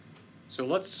So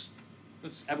let's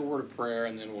have a word of prayer,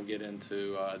 and then we'll get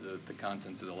into the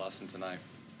contents of the lesson tonight.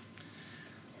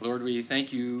 Lord, we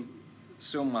thank you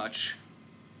so much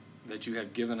that you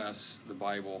have given us the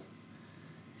Bible.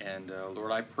 And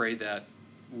Lord, I pray that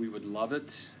we would love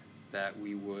it, that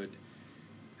we would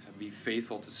be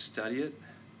faithful to study it,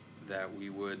 that we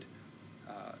would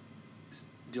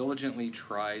diligently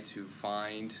try to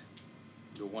find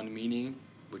the one meaning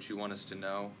which you want us to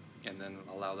know, and then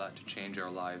allow that to change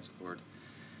our lives, Lord.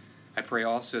 I pray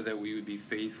also that we would be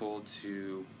faithful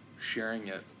to sharing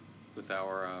it with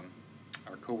our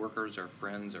coworkers, our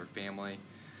friends, our family,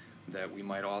 that we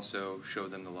might also show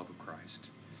them the love of Christ.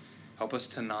 Help us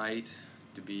tonight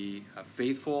to be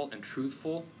faithful and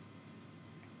truthful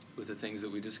with the things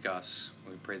that we discuss.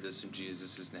 We pray this in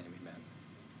Jesus' name, amen.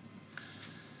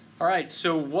 All right,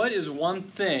 so what is one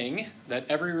thing that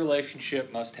every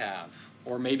relationship must have?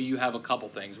 Or maybe you have a couple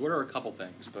things. What are a couple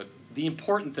things? But the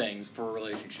important things for a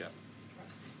relationship.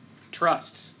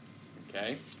 Trust.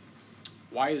 Okay.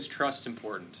 Why is trust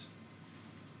important?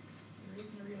 There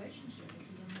isn't a relationship if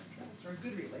you don't have trust, or a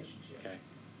good relationship. Okay.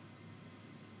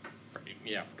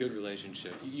 Yeah, good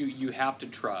relationship. You have to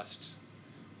trust.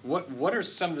 What are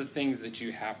some of the things that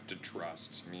you have to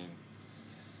trust? I mean,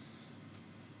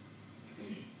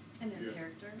 and their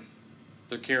character.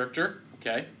 Their character,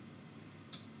 okay.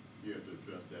 You have to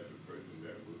trust that the person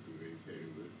that we're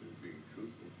communicating with is being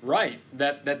truthful. Right,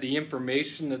 that the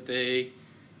information that they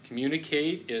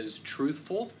communicate is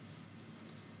truthful.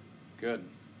 Good.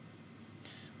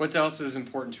 What else is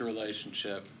important to a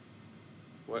relationship?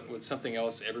 What's something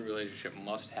else every relationship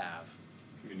must have?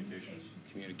 Communication.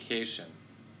 Communication.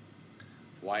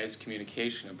 Why is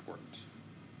communication important?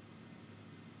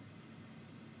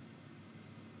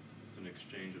 It's an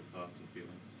exchange of thoughts and feelings.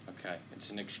 Okay,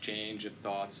 it's an exchange of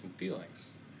thoughts and feelings.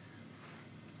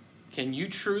 Can you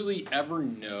truly ever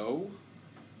know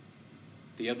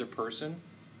the other person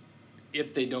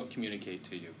if they don't communicate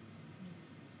to you?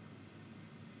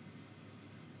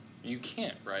 You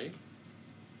can't, right?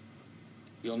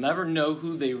 You'll never know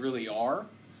who they really are.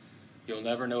 You'll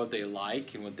never know what they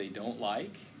like and what they don't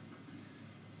like.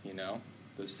 You know,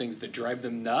 those things that drive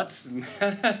them nuts.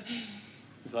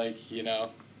 It's like, you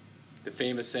know, the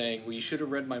famous saying, well, you should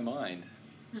have read my mind.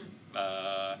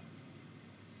 I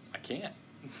can't.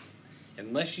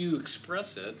 Unless you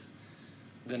express it,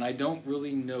 then I don't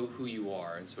really know who you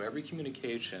are. And so every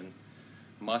communication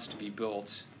must be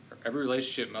built, or every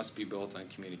relationship must be built on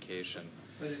communication.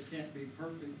 But it can't be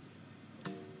perfect.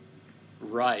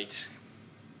 Right.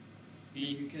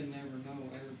 You can never know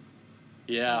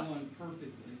Yeah. someone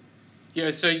perfectly.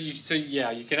 Yeah, so you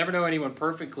can never know anyone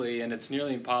perfectly, and it's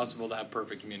nearly impossible to have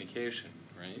perfect communication,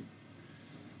 right?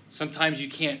 Sometimes you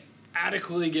can't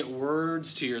adequately get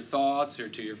words to your thoughts or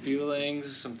to your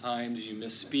feelings. Sometimes you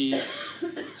misspeak.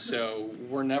 So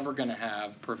we're never going to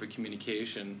have perfect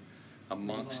communication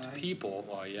amongst people.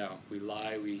 Well, yeah, we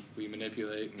lie, we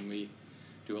manipulate, and we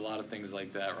do a lot of things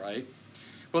like that, right?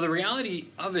 Well, the reality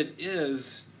of it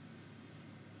is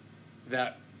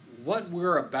that what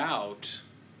we're about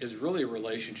is really a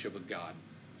relationship with God.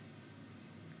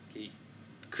 Okay?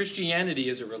 Christianity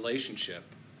is a relationship.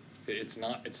 It's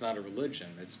not a religion.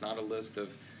 It's not a list of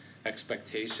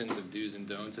expectations of do's and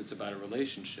don'ts. It's about a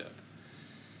relationship.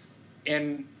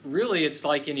 And really, it's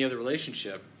like any other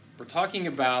relationship. We're talking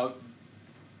about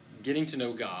getting to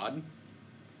know God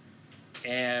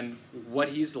and what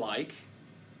he's like,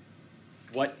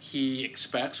 what he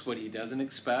expects, what he doesn't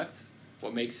expect,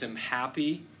 what makes him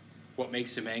happy, what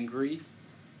makes him angry.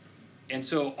 And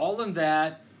so all of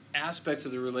that aspects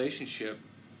of the relationship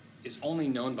is only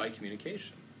known by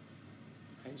communication.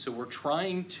 Right? So we're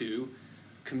trying to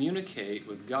communicate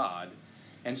with God.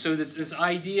 And so this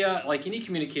idea, like any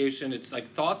communication, it's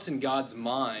like thoughts in God's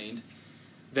mind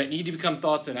that need to become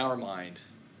thoughts in our mind.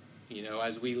 You know,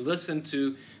 as we listen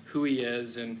to who he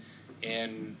is and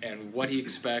what he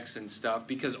expects and stuff,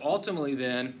 because ultimately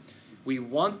then we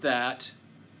want that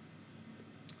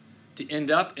to end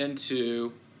up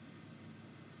into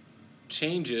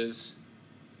changes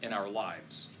in our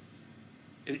lives.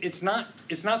 It's not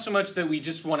so much that we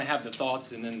just want to have the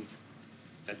thoughts and then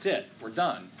that's it, we're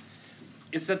done.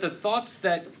 It's that the thoughts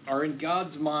that are in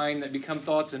God's mind that become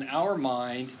thoughts in our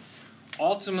mind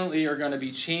ultimately are going to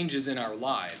be changes in our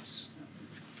lives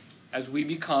as we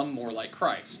become more like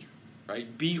Christ,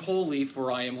 right? Be holy,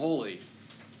 for I am holy.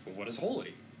 Well, what is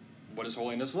holy? What does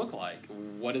holiness look like?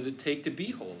 What does it take to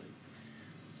be holy?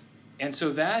 And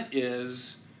so that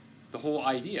is the whole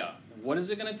idea. What is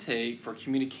it going to take for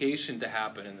communication to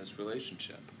happen in this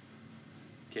relationship?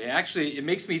 Okay, actually, it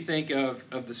makes me think of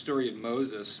the story of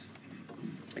Moses.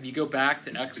 If you go back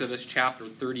to Exodus chapter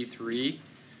 33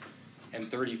 and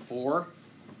 34,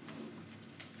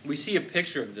 we see a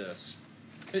picture of this.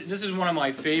 This is one of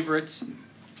my favorite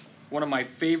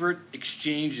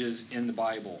exchanges in the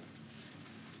Bible.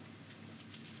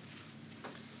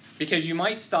 Because you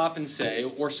might stop and say,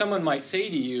 or someone might say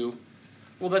to you,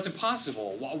 well, that's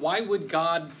impossible. Why would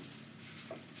God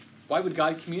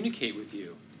communicate with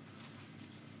you?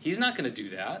 He's not going to do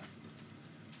that.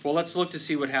 Well, let's look to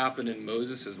see what happened in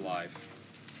Moses' life.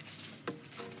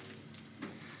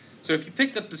 So if you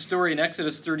picked up the story in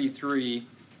Exodus 33,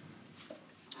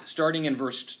 starting in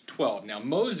verse 12. Now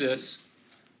Moses,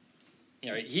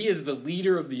 he is the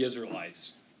leader of the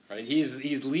Israelites, right?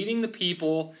 He's leading the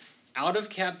people out of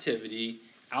captivity,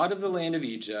 out of the land of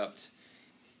Egypt.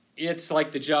 It's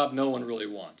like the job no one really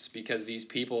wants, because these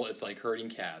people, it's like herding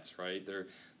cats, right?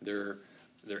 They're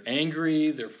angry,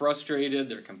 they're frustrated,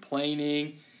 they're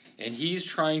complaining, and he's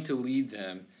trying to lead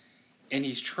them, and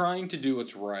he's trying to do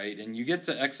what's right. And you get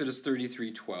to Exodus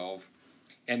 33:12,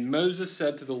 and Moses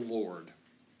said to the Lord,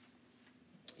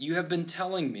 "You have been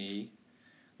telling me,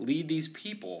 lead these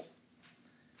people,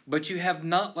 but you have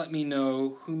not let me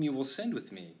know whom you will send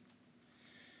with me.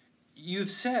 You've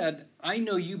said, I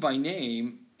know you by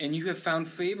name, and you have found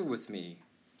favor with me.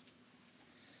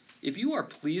 If you are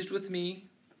pleased with me,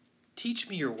 teach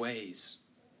me your ways,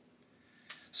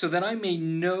 so that I may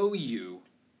know you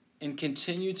and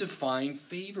continue to find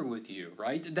favor with you,"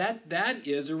 right? That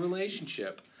is a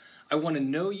relationship. I want to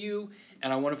know you,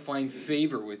 and I want to find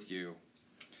favor with you.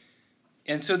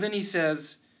 And so then he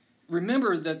says,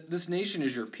 remember that this nation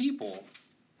is your people.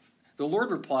 The Lord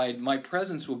replied, my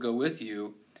presence will go with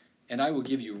you, and I will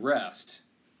give you rest.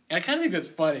 And I kind of think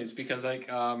that's funny. It's because,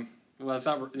 well, it's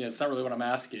not really what I'm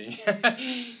asking.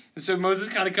 So Moses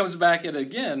kind of comes back at it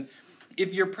again.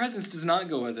 If your presence does not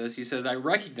go with us, he says, I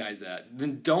recognize that.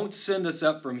 Then don't send us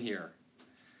up from here.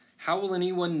 How will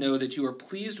anyone know that you are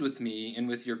pleased with me and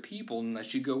with your people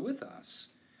unless you go with us?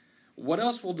 What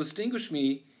else will distinguish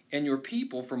me and your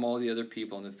people from all the other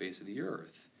people on the face of the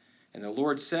earth? And the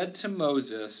Lord said to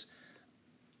Moses,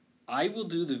 I will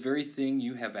do the very thing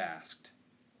you have asked,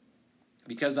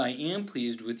 because I am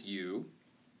pleased with you,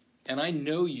 and I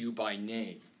know you by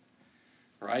name.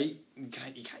 Right?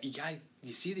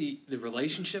 You see the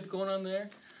relationship going on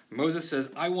there? Moses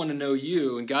says, I want to know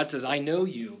you, and God says, I know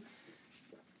you.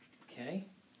 Okay?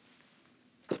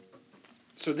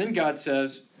 So then God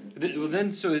says,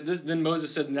 then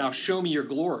Moses said, now show me your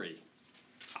glory.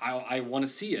 I want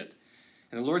to see it.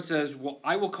 And the Lord says, well,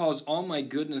 I will cause all my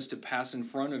goodness to pass in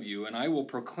front of you, and I will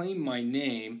proclaim my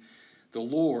name, the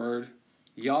Lord,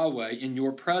 Yahweh, in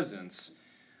your presence.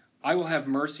 I will have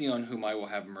mercy on whom I will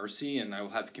have mercy, and I will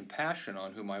have compassion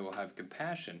on whom I will have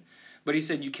compassion. But he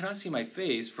said, you cannot see my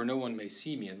face, for no one may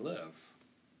see me and live.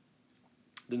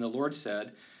 Then the Lord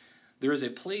said, there is a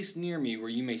place near me where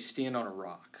you may stand on a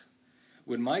rock.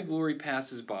 When my glory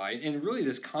passes by, and really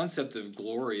this concept of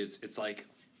glory, it's like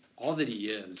all that he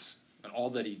is and all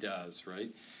that he does,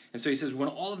 right? And so he says, when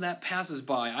all of that passes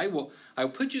by, I will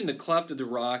put you in the cleft of the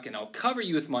rock, and I'll cover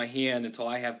you with my hand until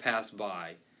I have passed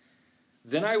by.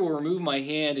 Then I will remove my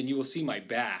hand, and you will see my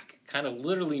back, kind of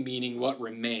literally meaning what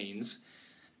remains,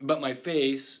 but my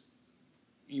face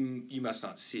you must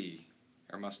not see,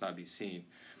 or must not be seen.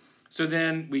 So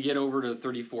then we get over to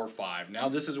 34:5. Now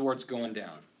this is where it's going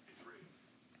down.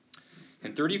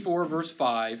 In 34 verse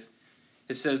 5,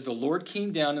 it says, the Lord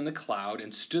came down in the cloud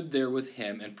and stood there with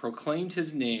him and proclaimed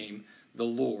his name, the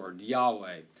Lord,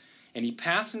 Yahweh. And he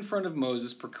passed in front of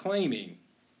Moses proclaiming,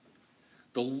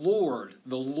 the Lord,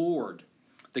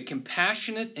 the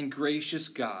compassionate and gracious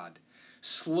God,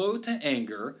 slow to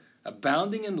anger,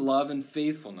 abounding in love and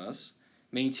faithfulness,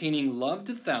 maintaining love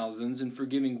to thousands, and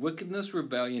forgiving wickedness,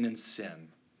 rebellion, and sin.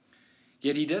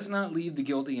 Yet he does not leave the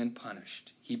guilty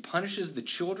unpunished. He punishes the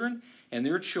children and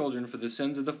their children for the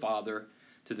sins of the father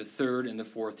to the third and the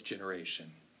fourth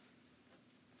generation.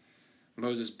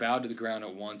 Moses bowed to the ground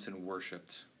at once and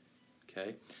worshipped.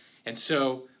 Okay? And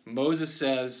so Moses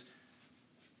says,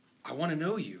 I want to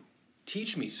know you.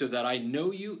 Teach me so that I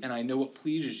know you and I know what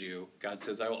pleases you. God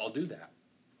says, I'll do that.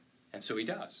 And so he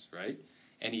does, right?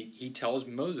 And he tells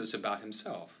Moses about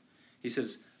himself. He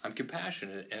says, I'm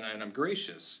compassionate and I'm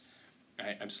gracious.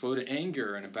 I'm slow to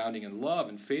anger and abounding in love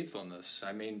and faithfulness.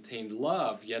 I maintain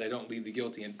love, yet I don't leave the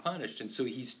guilty unpunished. And so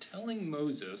he's telling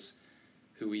Moses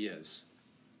who he is.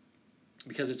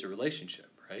 Because it's a relationship,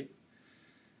 right?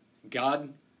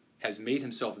 God has made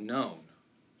himself known.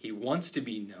 He wants to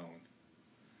be known.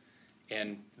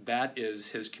 And that is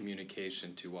his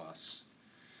communication to us.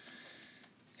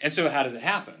 And so how does it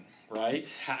happen, right?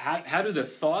 How do the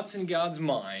thoughts in God's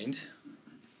mind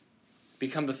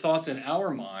become the thoughts in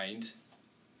our mind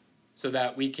so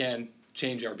that we can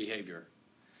change our behavior.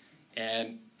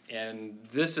 And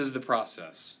this is the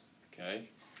process, okay?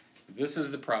 This is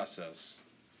the process.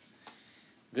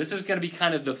 This is going to be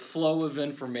kind of the flow of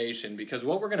information, because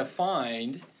what we're going to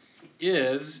find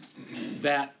is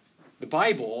that the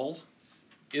Bible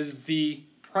is the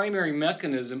primary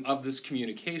mechanism of this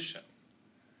communication.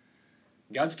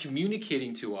 God's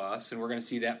communicating to us, and we're going to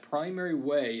see that primary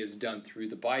way is done through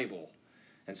the Bible.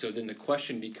 And so then the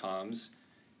question becomes,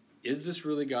 is this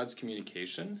really God's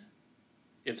communication?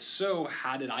 If so,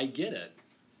 how did I get it?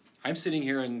 I'm sitting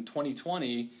here in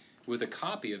 2020 with a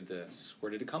copy of this.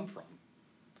 Where did it come from?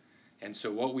 And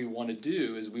so what we want to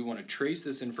do is we want to trace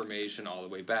this information all the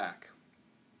way back.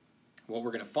 What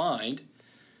we're going to find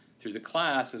through the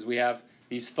class is we have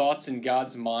these thoughts in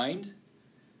God's mind.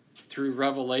 Through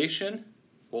revelation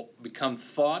will become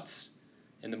thoughts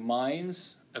in the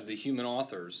minds of the human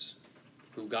authors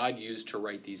who God used to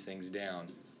write these things down.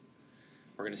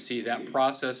 We're going to see that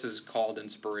process is called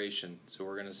inspiration. So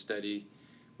we're going to study,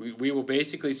 we will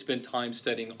basically spend time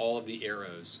studying all of the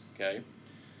arrows, okay?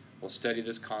 We'll study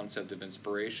this concept of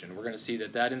inspiration. We're going to see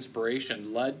that that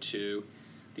inspiration led to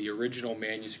the original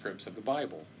manuscripts of the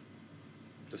Bible,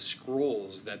 the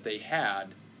scrolls that they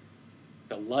had,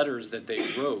 the letters that they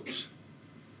wrote,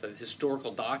 the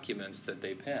historical documents that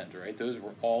they penned, right? Those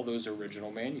were all those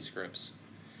original manuscripts.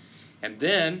 And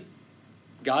then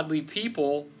godly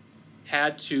people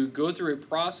had to go through a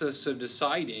process of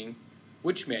deciding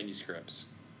which manuscripts.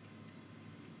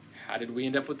 How did we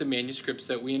end up with the manuscripts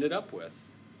that we ended up with?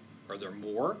 Are there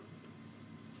more?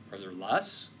 Are there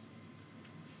less?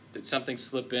 Did something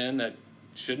slip in that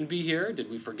shouldn't be here? Did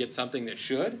we forget something that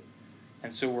should?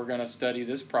 And so we're going to study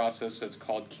this process that's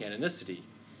called canonicity,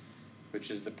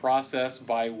 which is the process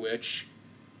by which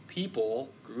people,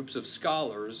 groups of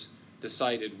scholars,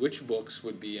 decided which books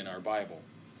would be in our Bible.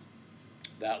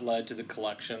 That led to the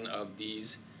collection of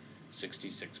these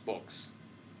 66 books.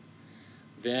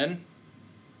 Then,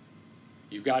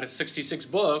 you've got 66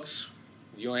 books.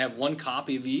 You only have one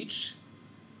copy of each.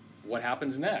 What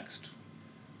happens next?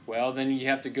 Well, then you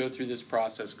have to go through this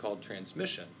process called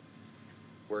transmission,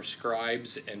 where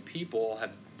scribes and people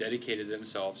have dedicated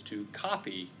themselves to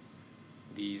copy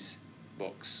these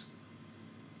books.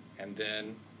 And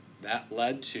then that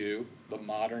led to the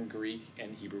modern Greek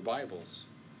and Hebrew Bibles.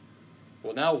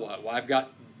 Well, now what? Well, I've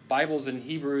got Bibles in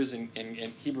Hebrews and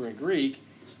Hebrew and Greek.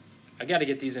 I got to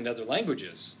get these into other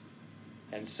languages.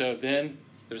 And so then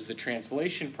there's the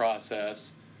translation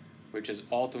process, which has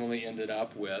ultimately ended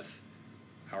up with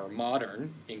our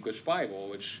modern English Bible,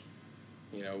 which,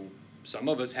 you know, some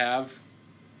of us have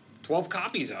 12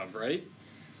 copies of, right?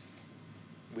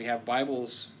 We have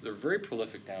Bibles, they're very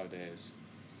prolific nowadays.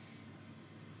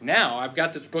 Now, I've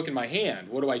got this book in my hand.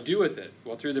 What do I do with it?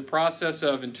 Well, through the process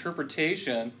of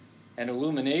interpretation and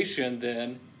illumination,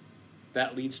 then,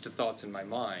 that leads to thoughts in my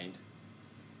mind.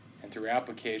 And through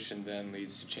application, then,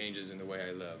 leads to changes in the way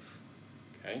I live.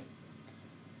 Okay?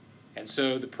 And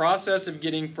so the process of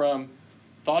getting from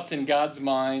thoughts in God's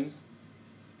mind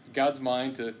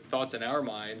to thoughts in our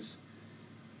minds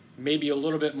may be a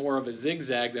little bit more of a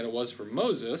zigzag than it was for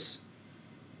Moses.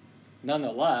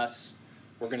 Nonetheless,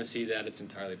 we're going to see that it's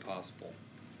entirely possible.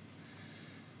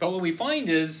 But what we find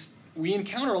is we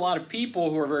encounter a lot of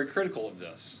people who are very critical of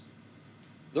this.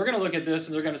 They're going to look at this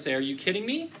and they're going to say, are you kidding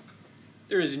me?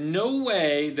 There is no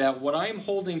way that what I'm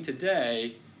holding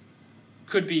today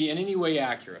could be in any way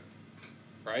accurate,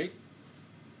 right?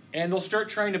 And they'll start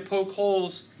trying to poke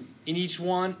holes in each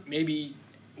one, maybe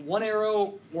one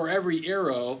arrow or every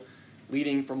arrow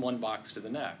leading from one box to the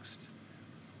next.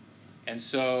 And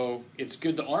so it's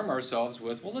good to arm ourselves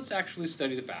with, well, let's actually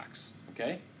study the facts,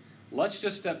 okay? Let's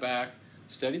just step back,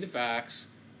 study the facts,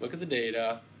 look at the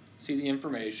data, see the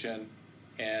information,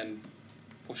 and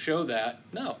we'll show that,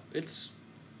 no, it's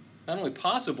not only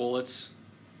possible, it's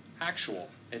actual.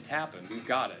 It's happened. We've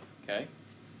got it, okay?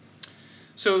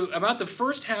 So about the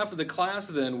first half of the class,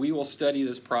 then, we will study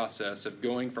this process of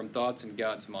going from thoughts in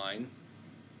God's mind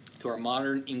to our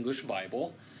modern English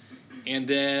Bible. And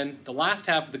then the last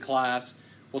half of the class,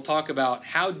 we'll talk about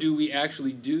how do we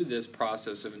actually do this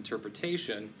process of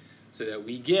interpretation so that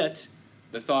we get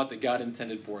the thought that God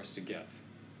intended for us to get.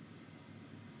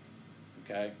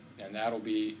 Okay? And that'll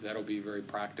be very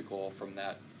practical from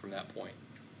that point.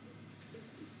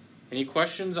 Any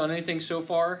questions on anything so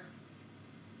far?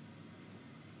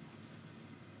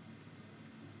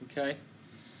 Okay.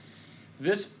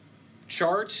 This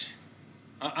chart,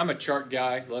 I'm a chart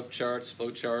guy, love charts,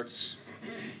 flow charts,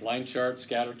 line charts,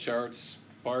 scatter charts,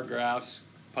 bar graphs,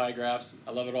 pie graphs,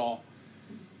 I love it all.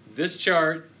 This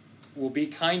chart will be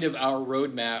kind of our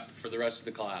roadmap for the rest of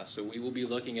the class. So we will be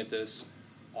looking at this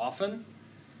often,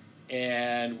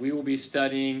 and we will be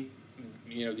studying,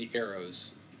 the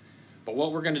arrows. But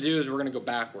what we're going to do is we're going to go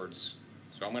backwards.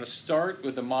 So I'm going to start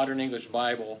with the Modern English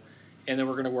Bible, and then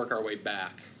we're going to work our way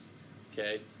back.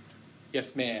 Okay?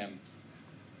 Yes, ma'am.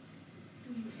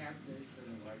 Do you have this in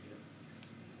a larger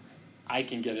size I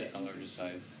can get it a larger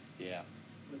size. Yeah.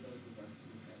 for those of us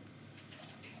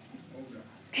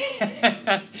who have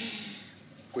older eyes?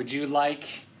 Would you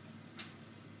like,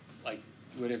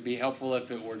 would it be helpful if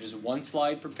it were just one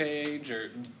slide per page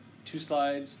or 2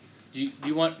 slides? Do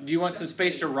you want some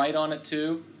space to write on it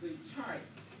too? The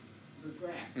charts, the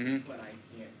graphs Mhm. is what I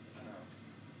can't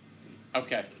see.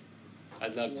 Okay,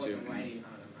 I'd love Or to. the writing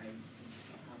on them.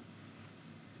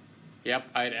 Yep,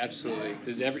 I'd absolutely.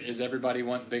 Does everybody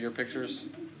want bigger pictures?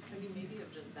 I mean, maybe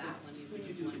of just that one, you could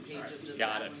use one page of just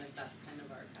Got that it. one, if that's kind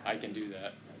of our. I can do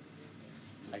that.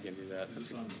 I can do that. Is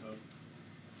this on the hub?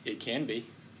 It can be.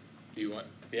 Do you want?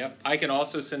 Yep. I can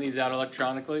also send these out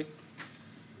electronically.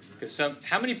 Because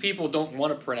how many people don't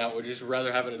want to print out? Would just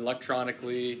rather have it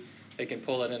electronically. They can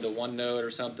pull it into OneNote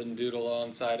or something, doodle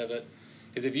on side of it.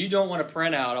 Because if you don't want to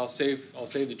print out, I'll save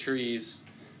the trees,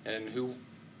 and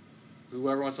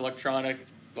whoever wants electronic,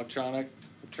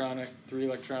 3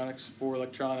 electronics, 4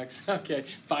 electronics, okay,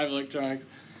 5 electronics,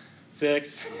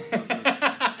 6.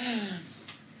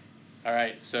 All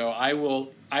right, so I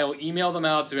will email them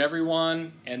out to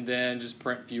everyone, and then just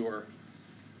print fewer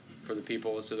for the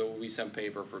people, so there will be some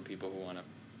paper for people who want it.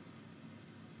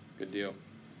 Good deal.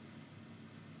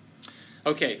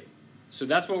 Okay, so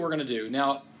that's what we're going to do.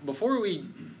 Now, before we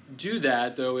do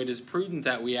that, though, it is prudent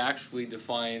that we actually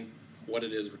define what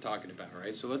it is we're talking about,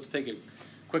 right? So let's take a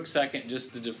quick second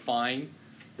just to define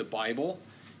the Bible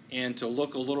and to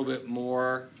look a little bit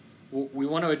more. We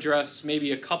want to address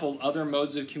maybe a couple other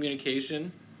modes of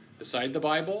communication beside the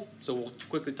Bible. So we'll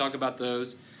quickly talk about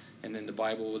those, and then the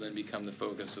Bible will then become the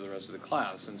focus of the rest of the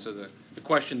class. And so the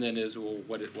question then is, well,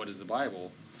 what is the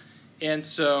Bible? And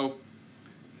so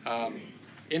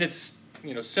in its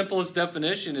simplest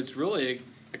definition, it's really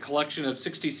a collection of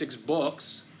 66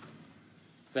 books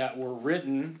that were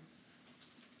written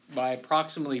by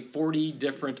approximately 40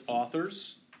 different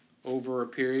authors over a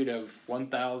period of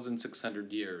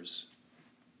 1,600 years.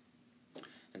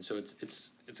 And so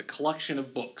it's a collection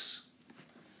of books.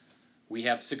 We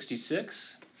have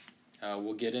 66.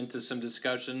 We'll get into some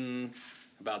discussion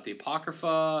about the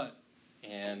Apocrypha,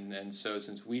 and so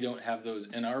since we don't have those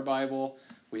in our Bible,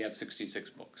 we have 66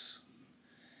 books.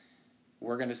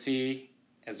 We're going to see,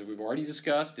 as we've already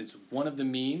discussed, it's one of the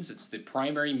means, it's the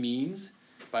primary means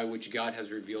by which God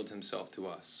has revealed himself to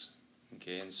us.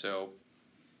 Okay, and so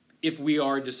if we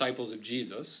are disciples of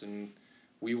Jesus and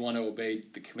we want to obey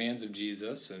the commands of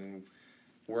Jesus and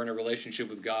we're in a relationship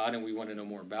with God and we want to know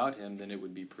more about him, then it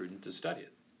would be prudent to study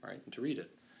it, right, and to read it.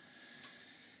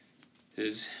 It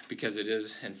is because it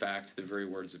is, in fact, the very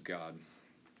words of God.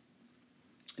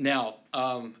 Now,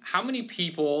 how many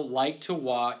people like to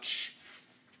watch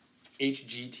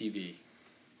HGTV?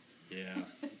 Yeah,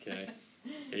 okay.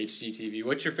 HGTV.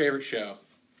 What's your favorite show?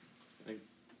 I think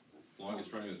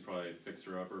longest running is probably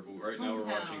Fixer Upper, but right now we're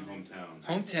watching Hometown.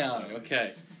 Hometown,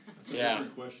 okay. Yeah.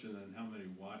 Different question than how many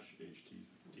watch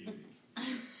HGTV.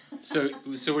 So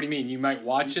what do you mean? You might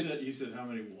watch it? You said how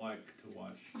many like to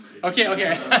watch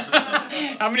Okay.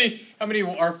 How many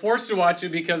are forced to watch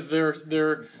it because they're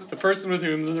the person with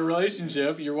whom the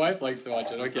relationship, your wife likes to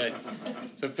watch it. Okay.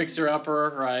 So Fixer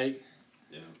Upper, right?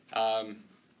 Yeah.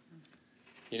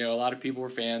 A lot of people were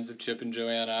fans of Chip and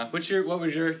Joanna. Do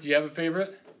you have a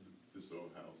favorite? This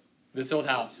Old House. This Old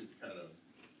House. It's kind of,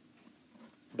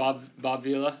 Bob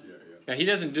Vila? yeah. He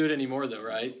doesn't do it anymore though,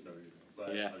 right? No,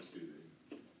 but Yeah. I see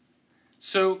that.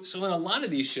 So in a lot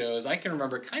of these shows, I can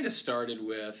remember kind of started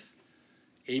with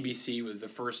ABC was the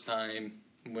first time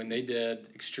when they did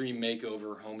Extreme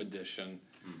Makeover Home Edition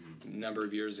a number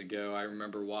of years ago. I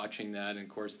remember watching that, and of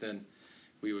course then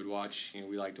we would watch,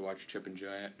 we like to watch Chip and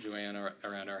Joanna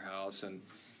around our house,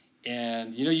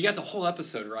 and you got the whole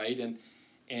episode, right?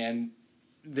 And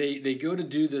they go to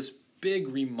do this big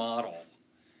remodel,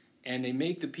 and they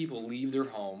make the people leave their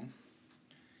home,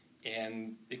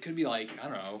 and it could be like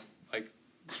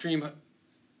Extreme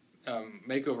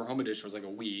Makeover Home Edition was like a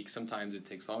week. Sometimes it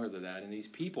takes longer than that, and these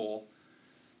people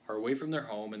are away from their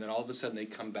home, and then all of a sudden they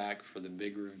come back for the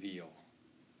big reveal.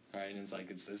 Right, and it's like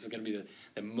this is going to be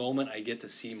the moment I get to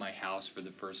see my house for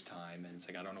the first time, and it's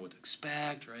like I don't know what to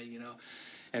expect, right?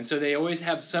 And so they always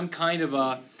have some kind of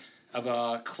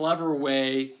a clever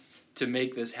way to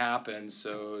make this happen.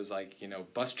 So it was like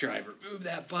bus driver, move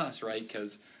that bus, right?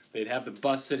 Because they'd have the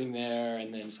bus sitting there,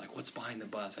 and then it's like, what's behind the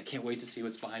bus? I can't wait to see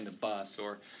what's behind the bus.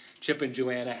 Or Chip and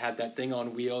Joanna had that thing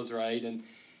on wheels, right? And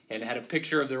had a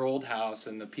picture of their old house,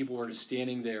 and the people were just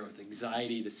standing there with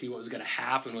anxiety to see what was going to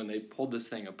happen when they pulled this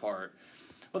thing apart.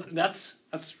 Well, that's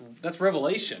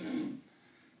Revelation,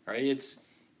 right?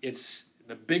 It's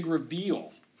the big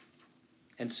reveal,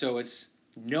 and so it's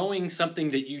knowing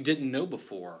something that you didn't know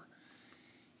before.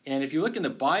 And if you look in the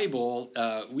Bible,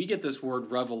 we get this word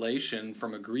revelation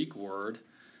from a Greek word,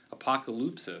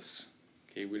 apocalypsis.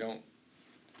 Okay,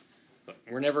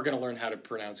 we're never going to learn how to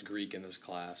pronounce Greek in this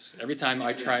class. Every time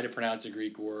I try to pronounce a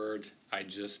Greek word, I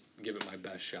just give it my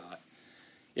best shot.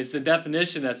 It's the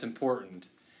definition that's important.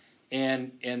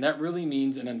 And that really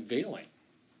means an unveiling,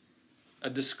 a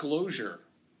disclosure,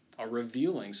 a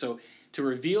revealing. So to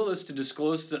reveal is to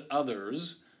disclose to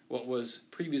others what was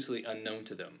previously unknown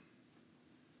to them.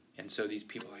 And so these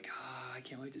people are like, I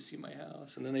can't wait to see my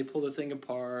house. And then they pull the thing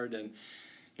apart, and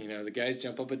the guys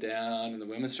jump up and down, and the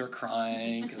women start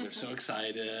crying because they're so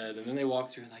excited. And then they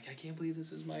walk through and like, I can't believe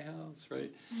this is my house,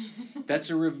 right? That's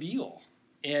a reveal.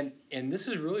 And this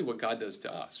is really what God does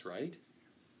to us, right?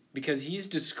 Because he's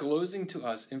disclosing to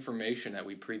us information that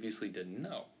we previously didn't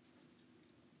know.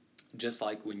 Just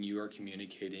like when you are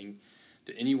communicating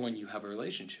to anyone you have a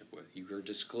relationship with. You are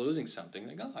disclosing something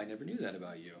like, I never knew that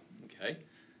about you, okay?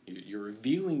 You're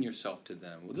revealing yourself to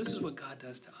them. Well, this is what God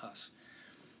does to us.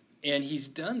 And he's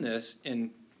done this,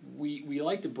 and we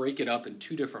like to break it up in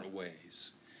two different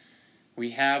ways.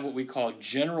 We have what we call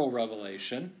general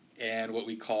revelation and what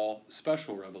we call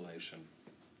special revelation.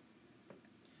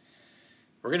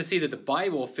 We're going to see that the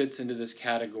Bible fits into this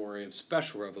category of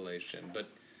special revelation,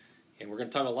 and we're going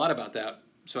to talk a lot about that.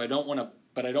 So I don't want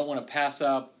to pass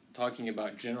up talking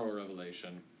about general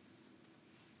revelation.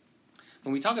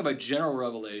 When we talk about general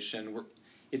revelation,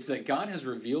 it's that God has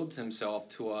revealed himself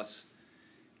to us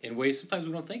in ways sometimes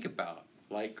we don't think about,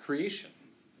 like creation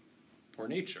or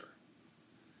nature.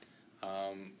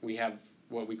 We have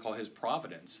what we call his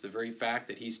providence, the very fact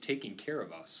that he's taking care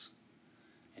of us,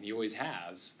 and he always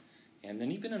has. And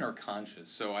then even in our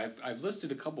conscience. So I've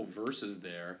listed a couple verses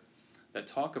there that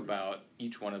talk about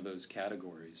each one of those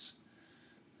categories.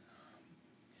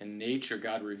 In nature,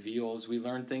 God reveals, we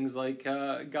learn things like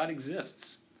God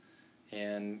exists.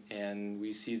 And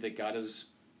we see that God is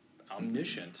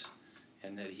omniscient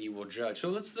and that he will judge. So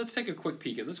let's take a quick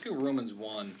peek. Let's go to Romans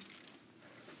 1.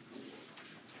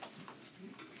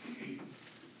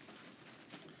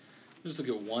 Just look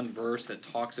at one verse that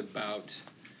talks about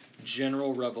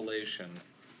general revelation.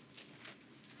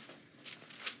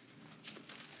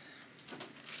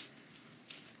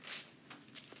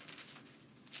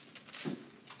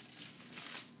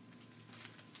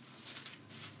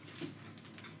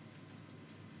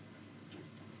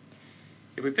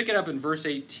 If we pick it up in verse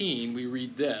 18, we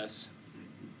read this.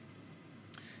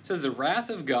 It says, the wrath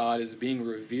of God is being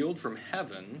revealed from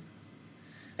heaven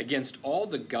against all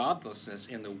the godlessness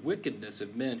and the wickedness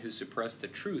of men who suppress the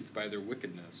truth by their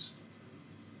wickedness.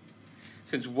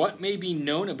 Since what may be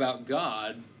known about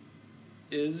God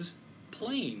is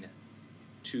plain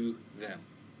to them,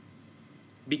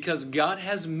 because God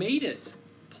has made it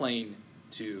plain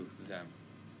to them.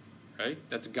 Right?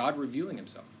 That's God revealing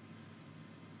himself.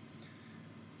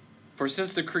 For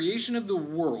since the creation of the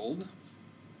world,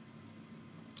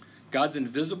 God's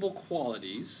invisible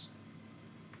qualities,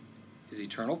 his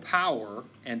eternal power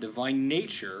and divine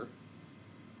nature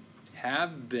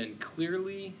have been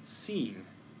clearly seen,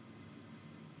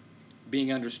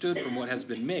 being understood from what has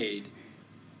been made,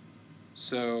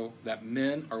 so that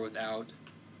men are without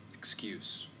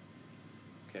excuse.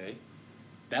 Okay?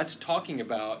 That's talking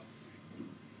about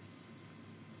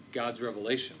God's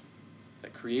revelation.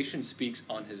 That creation speaks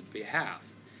on his behalf.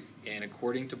 And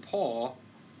according to Paul,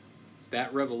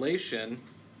 that revelation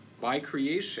by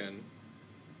creation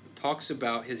talks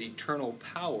about his eternal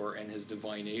power and his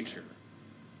divine nature.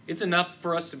 It's enough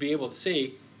for us to be able to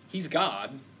say, he's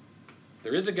God,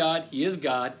 there is a God, he is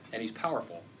God, and he's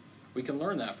powerful. We can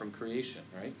learn that from creation,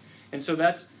 right? And so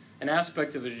that's an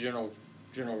aspect of his general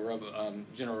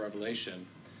revelation.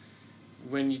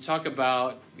 When you talk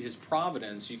about his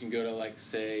providence, you can go to, like,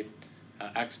 say,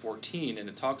 Acts 14, and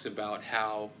it talks about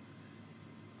how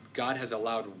God has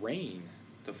allowed rain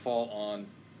to fall on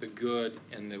the good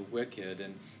and the wicked,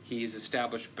 and he's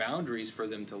established boundaries for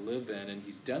them to live in, and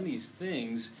he's done these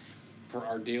things for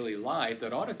our daily life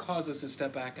that ought to cause us to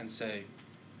step back and say,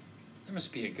 there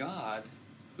must be a God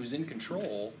who's in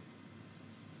control,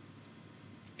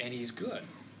 and he's good,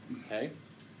 okay?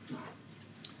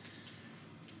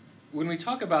 When we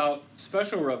talk about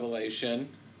special revelation,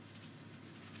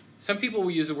 some people will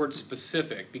use the word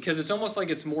specific because it's almost like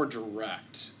it's more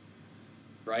direct.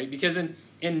 right? Because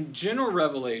in general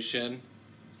revelation,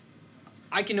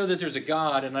 I can know that there's a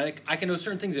God, and I can know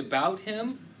certain things about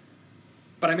him,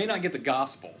 but I may not get the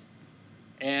gospel.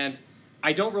 And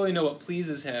I don't really know what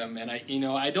pleases him, and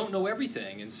I don't know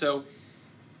everything. And so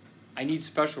I need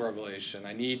special revelation.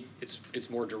 It's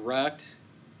more direct,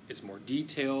 it's more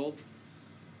detailed.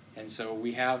 And so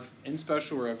we have in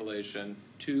special revelation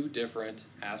two different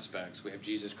aspects. We have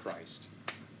Jesus Christ,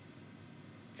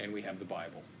 and we have the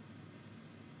Bible.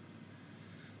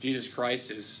 Jesus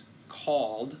Christ is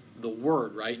called the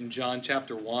Word, right? In John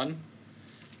chapter 1,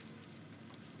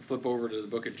 flip over to the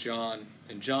book of John.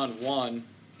 In John 1,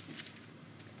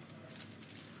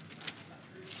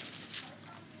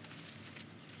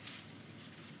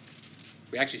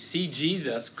 we actually see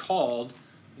Jesus called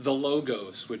the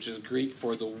Logos, which is Greek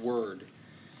for the Word.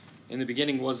 In the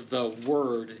beginning was the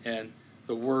Word, and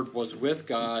the Word was with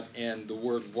God, and the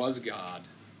Word was God.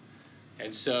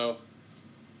 And so,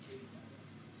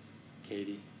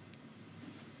 Katie.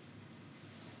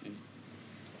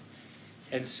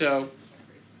 And so,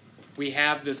 we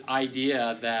have this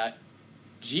idea that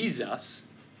Jesus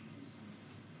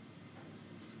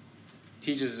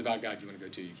teaches us about God. You want to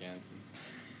go too, you can.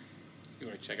 You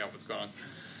want to check out what's going on.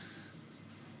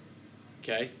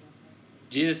 Okay?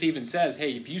 Jesus even says,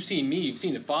 hey, if you've seen me, you've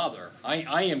seen the Father.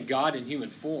 I am God in human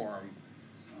form.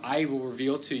 I will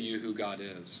reveal to you who God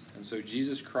is. And so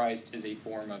Jesus Christ is a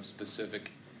form of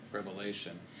specific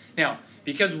revelation. Now,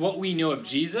 because what we know of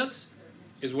Jesus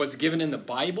is what's given in the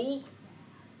Bible,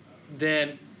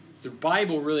 then the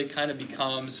Bible really kind of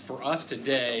becomes, for us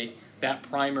today, that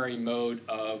primary mode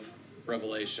of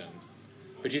revelation.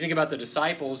 But you think about the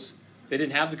disciples, they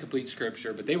didn't have the complete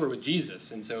scripture, but they were with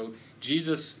Jesus. And so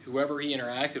Jesus, whoever he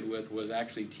interacted with, was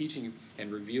actually teaching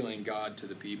and revealing God to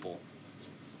the people.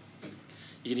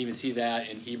 You can even see that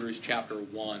in Hebrews chapter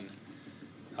 1.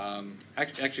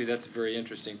 Actually, that's a very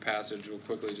interesting passage. We'll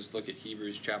quickly just look at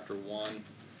Hebrews chapter 1,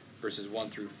 verses 1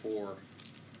 through 4.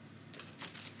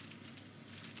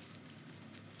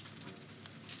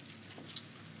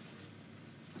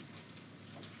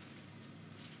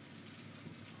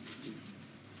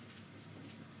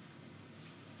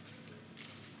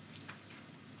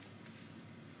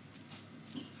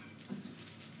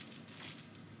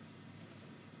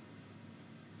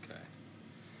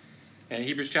 And in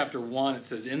Hebrews chapter 1, it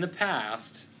says, in the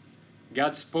past,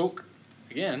 God spoke,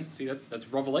 again, see,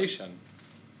 that's revelation.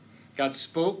 God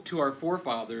spoke to our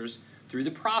forefathers through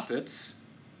the prophets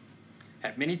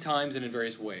at many times and in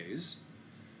various ways.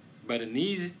 But in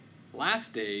these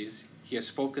last days, he has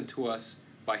spoken to us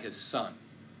by his Son,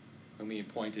 whom he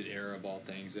appointed heir of all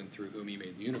things and through whom he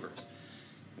made the universe.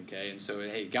 Okay, and so,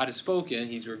 hey, God has spoken.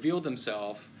 He's revealed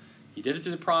himself. He did it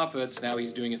through the prophets. Now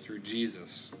he's doing it through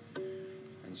Jesus.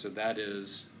 And so that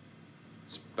is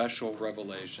special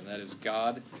revelation. That is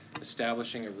God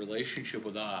establishing a relationship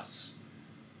with us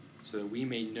so that we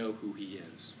may know who he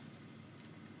is.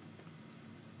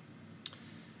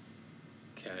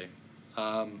 Okay.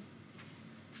 So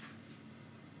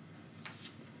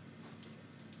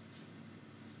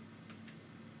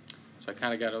I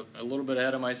kind of got a little bit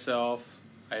ahead of myself.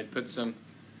 I had put some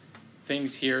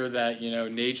things here that,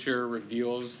 nature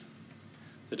reveals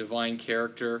the divine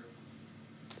character.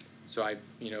 So I,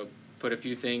 put a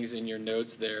few things in your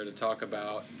notes there to talk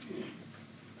about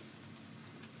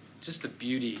just the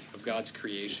beauty of God's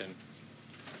creation.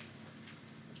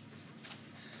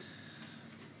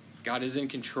 God is in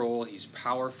control. He's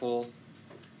powerful.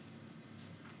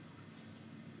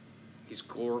 He's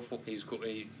gloriful. He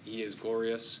is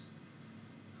glorious.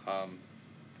 And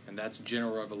that's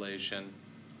general revelation.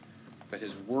 But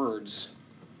his words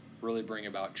really bring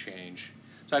about change.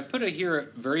 So I put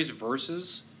here various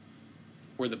verses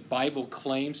where the Bible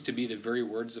claims to be the very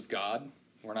words of God.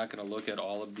 We're not going to look at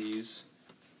all of these,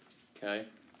 okay?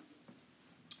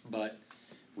 But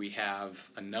we have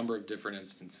a number of different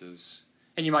instances.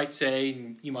 And you might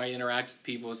interact with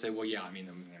people and say, well, yeah, I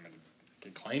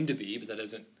can claim to be, but that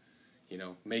doesn't,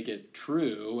 make it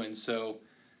true. And so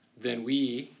then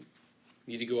we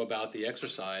need to go about the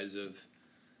exercise of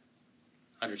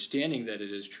understanding that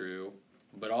it is true,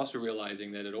 but also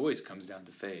realizing that it always comes down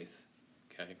to faith,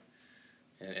 okay?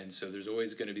 And so there's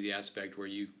always going to be the aspect where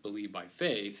you believe by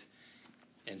faith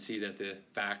and see that the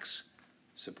facts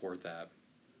support that.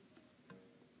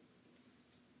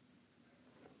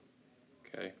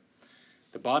 Okay.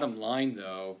 The bottom line,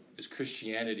 though, is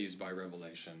Christianity is by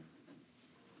revelation.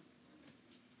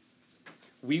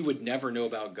 We would never know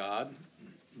about God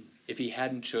if he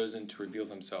hadn't chosen to reveal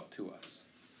himself to us.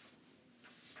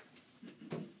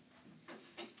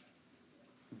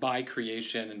 By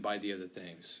creation and by the other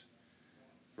things.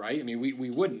 right? I mean,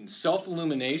 we wouldn't.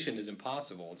 Self-illumination is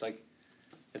impossible. It's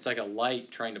like a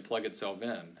light trying to plug itself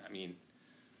in. I mean,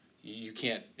 you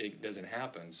can't, it doesn't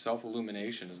happen.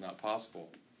 Self-illumination is not possible.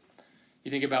 You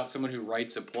think about someone who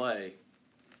writes a play,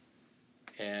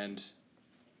 and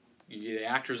you get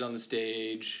actors on the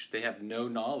stage, they have no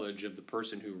knowledge of the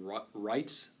person who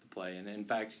writes the play. And in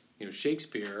fact,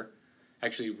 Shakespeare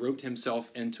actually wrote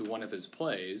himself into one of his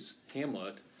plays,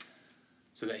 Hamlet,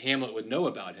 so that Hamlet would know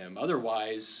about him.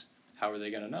 Otherwise, how are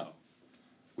they going to know?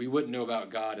 We wouldn't know about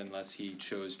God unless he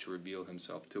chose to reveal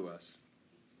himself to us.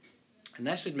 And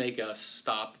that should make us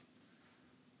stop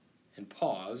and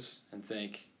pause and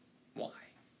think, why?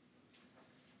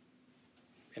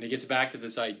 And it gets back to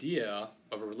this idea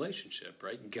of a relationship,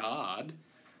 right? God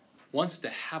wants to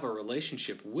have a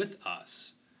relationship with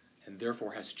us, and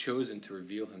therefore has chosen to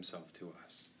reveal himself to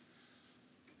us.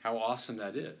 How awesome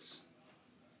that is,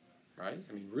 right?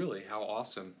 I mean, really, how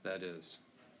awesome that is.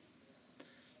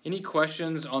 Any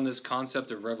questions on this concept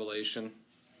of revelation?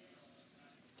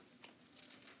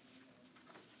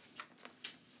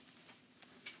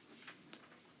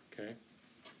 Okay.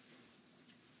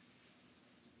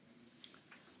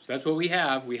 So that's what we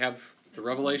have. We have the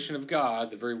revelation of God,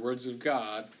 the very words of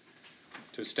God,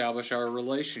 to establish our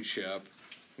relationship.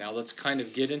 Now let's kind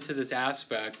of get into this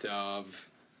aspect of,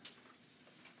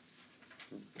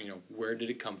 where did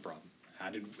it come from? How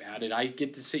did I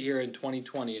get to sit here in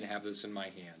 2020 and have this in my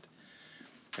hand?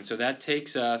 And so that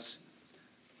takes us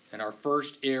in our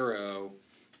first arrow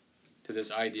to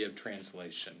this idea of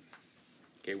translation.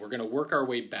 Okay, we're going to work our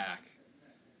way back.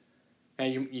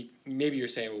 Now, maybe you're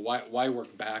saying, well, why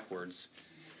work backwards?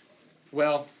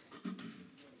 Well,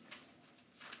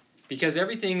 because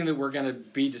everything that we're going to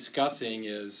be discussing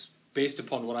is based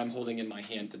upon what I'm holding in my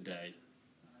hand today,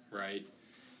 right?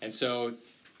 And so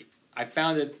I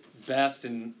found it best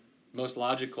and most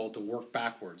logical to work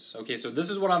backwards. Okay, so this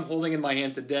is what I'm holding in my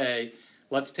hand today.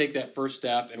 Let's take that first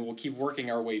step, and we'll keep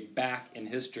working our way back in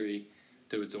history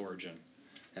to its origin.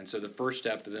 And so the first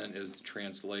step then is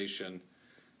translation,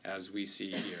 as we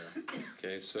see here.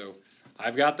 Okay, so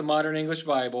I've got the Modern English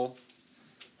Bible.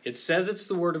 It says it's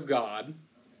the Word of God.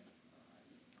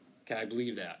 Can I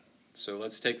believe that? So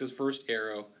let's take this first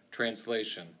arrow,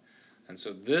 translation. And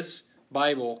so this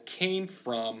Bible came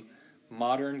from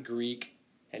modern Greek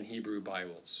and Hebrew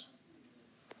Bibles.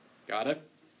 Got it?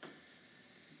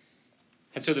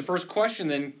 And so the first question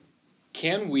then,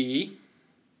 can we,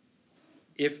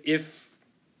 if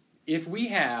we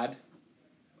had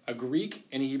a Greek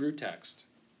and a Hebrew text,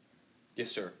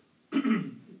 yes, sir. What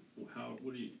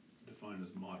do you define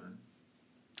as modern?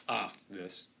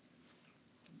 This.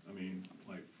 I mean,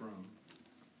 like from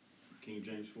King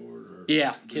James forward, or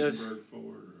Yeah, Gutenberg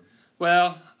forward, or?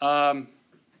 Well,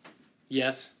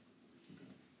 yes.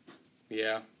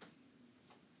 Yeah.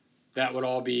 That would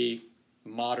all be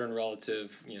modern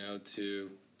relative,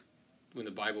 to when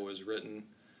the Bible was written.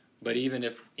 But even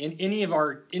if in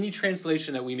any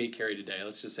translation that we may carry today,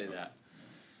 let's just say that.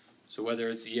 So whether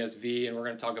it's ESV, and we're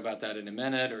going to talk about that in a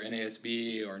minute, or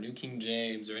NASB, or New King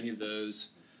James, or any of those,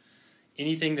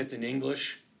 anything that's in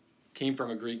English came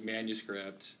from a Greek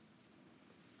manuscript,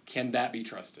 can that be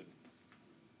trusted?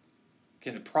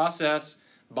 Can the process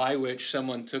by which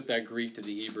someone took that Greek to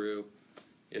the Hebrew,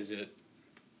 is it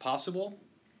possible?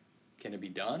 Can it be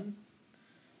done?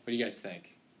 What do you guys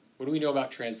think? What do we know about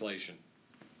translation?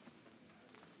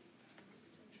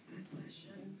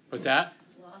 What's that?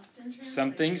 Lost in translation.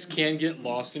 Some things can get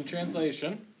lost in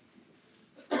translation.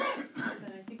 But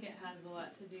I think it has a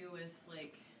lot to do with,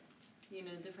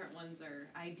 different ones are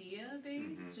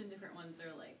idea-based, and different ones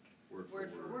are,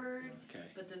 word for word. Okay.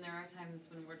 But then there are times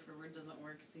when word for word doesn't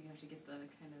work, so you have to get the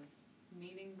kind of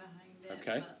meaning behind it.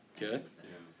 Okay, good.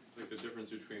 Yeah, like the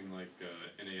difference between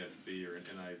NASB or an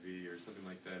NIV or something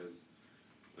like that is,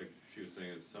 like she was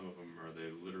saying, is some of them are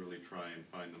they literally try and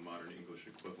find the modern English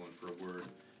equivalent for a word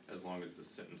as long as the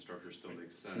sentence structure still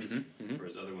makes sense.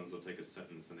 Whereas other ones, they'll take a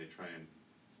sentence and they try and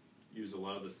use a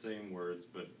lot of the same words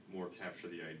but more capture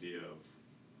the idea of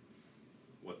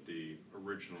what the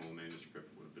original manuscript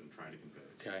would have been trying to convey.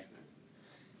 Okay.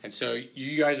 And so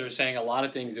you guys are saying a lot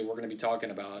of things that we're going to be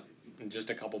talking about in just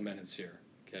a couple minutes here.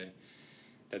 Okay.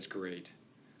 That's great.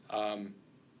 But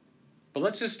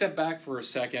let's just step back for a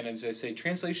second and just say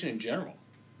translation in general.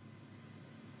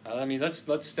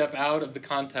 Let's step out of the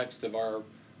context of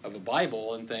a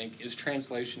Bible and think, is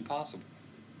translation possible?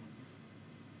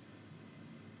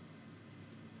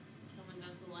 Someone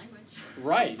knows the language.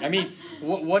 Right. I mean,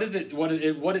 what is it? What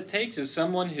it takes is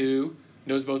someone who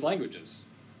knows both languages,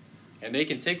 and they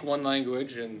can take one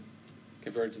language and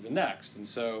convert it to the next. And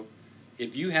so,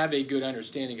 if you have a good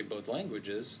understanding of both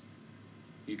languages,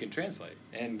 you can translate.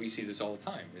 And we see this all the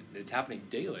time. It's happening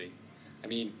daily. I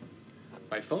mean,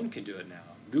 my phone can do it now.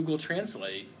 Google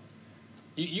Translate.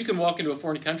 You can walk into a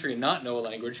foreign country and not know a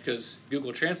language because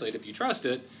Google Translate, if you trust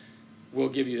it, will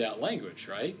give you that language,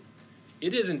 right?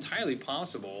 It is entirely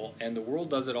possible, and the world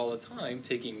does it all the time,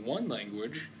 taking one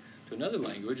language to another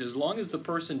language, as long as the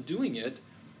person doing it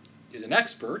is an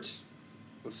expert,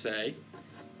 let's say,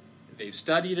 they've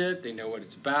studied it, they know what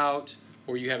it's about,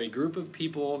 or you have a group of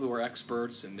people who are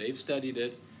experts and they've studied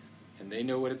it and they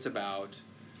know what it's about,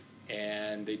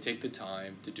 and they take the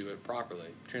time to do it properly.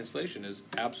 Translation is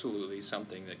absolutely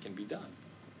something that can be done.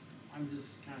 I'm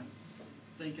just kind of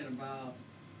thinking about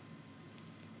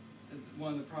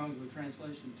one of the problems with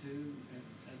translation too,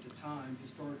 at the time,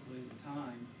 historically at the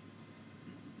time,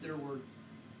 there were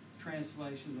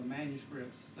translations of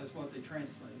manuscripts. That's what they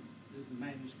translate, is the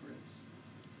manuscripts.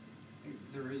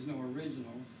 There is no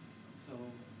originals, so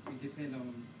we depend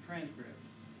on transcripts.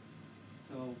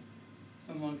 So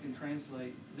someone can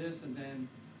translate this, and then,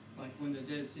 like when the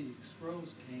Dead Sea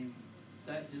Scrolls came,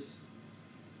 that just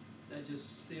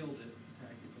sealed it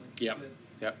practically. Yep. But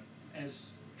Yep. as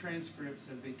transcripts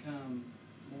have become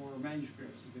more,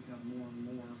 manuscripts have become more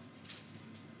and more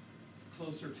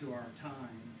closer to our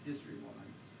time, history-wise,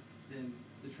 then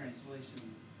the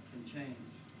translation can change.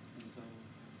 And so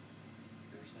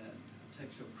there's that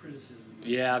textual criticism.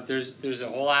 Yeah, there's a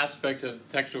whole aspect of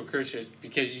textual criticism,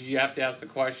 because you have to ask the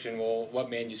question, well, what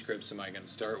manuscripts am I going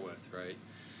to start with, right?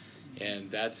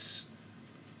 And that's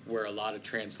where a lot of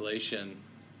translation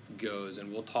goes,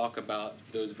 and we'll talk about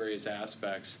those various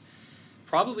aspects.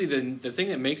 Probably the thing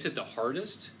that makes it the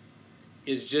hardest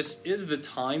is the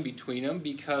time between them,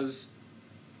 because,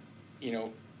 you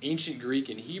know, ancient Greek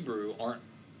and Hebrew aren't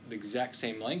the exact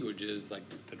same languages like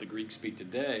that the Greeks speak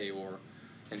today,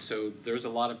 and so there's a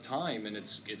lot of time, and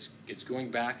it's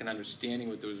going back and understanding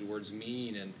what those words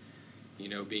mean, and, you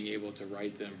know, being able to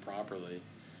write them properly.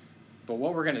 But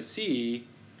what we're going to see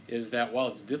is that while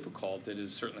it's difficult, it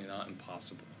is certainly not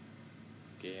impossible.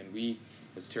 Okay, and we,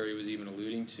 as Terry was even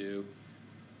alluding to,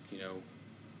 you know,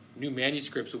 new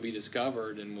manuscripts will be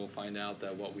discovered, and we'll find out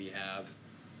that what we have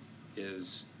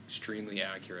is extremely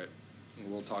accurate.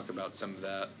 And we'll talk about some of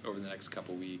that over the next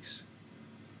couple weeks.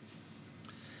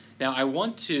 Now, I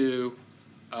want to,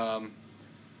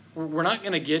 we're not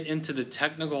going to get into the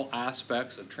technical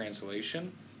aspects of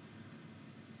translation.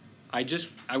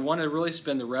 I want to really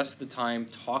spend the rest of the time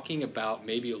talking about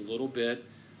maybe a little bit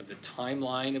of the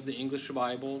timeline of the English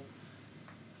Bible,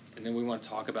 and then we want to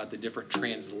talk about the different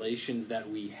translations that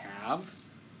we have.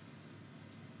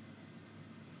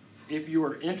 If you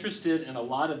are interested in a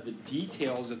lot of the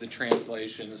details of the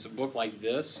translations, a book like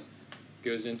this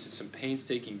goes into some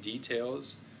painstaking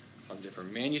details on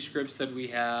different manuscripts that we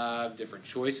have, different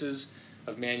choices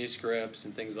of manuscripts,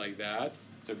 and things like that.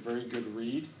 It's a very good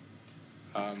read.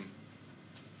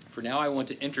 For now, I want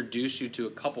to introduce you to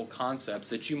a couple concepts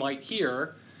that you might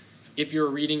hear if you're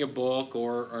reading a book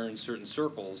or in certain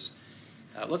circles.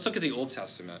 Let's look at the Old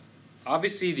Testament.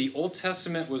 Obviously, the Old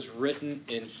Testament was written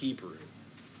in Hebrew.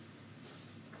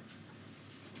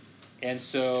 And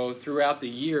so throughout the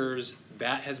years,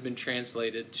 that has been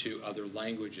translated to other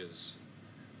languages.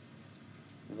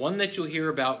 One that you'll hear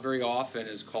about very often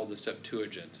is called the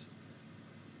Septuagint.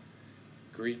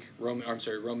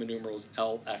 Roman numerals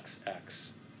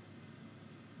LXX.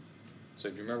 So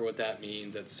if you remember what that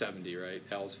means, that's 70, right?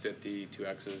 L's 50, 2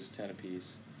 X's, 10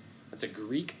 apiece. That's a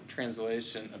Greek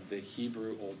translation of the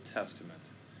Hebrew Old Testament.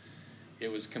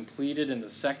 It was completed in the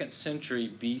 2nd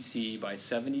century BC by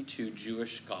 72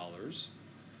 Jewish scholars,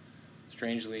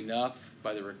 strangely enough,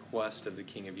 by the request of the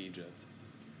king of Egypt.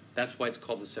 That's why it's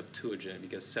called the Septuagint,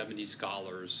 because 70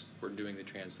 scholars were doing the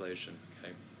translation.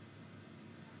 Okay.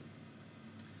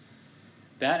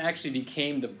 That actually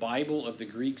became the Bible of the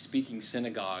Greek-speaking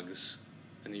synagogues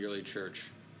in the early church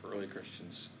for early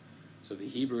Christians. So the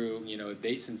Hebrew, you know,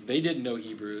 since they didn't know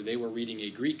Hebrew, they were reading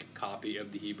a Greek copy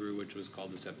of the Hebrew, which was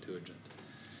called the Septuagint.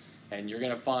 And you're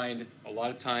going to find a lot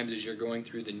of times as you're going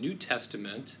through the New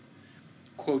Testament,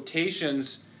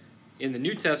 quotations in the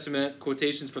New Testament,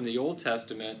 quotations from the Old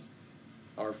Testament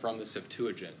are from the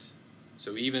Septuagint.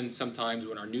 So even sometimes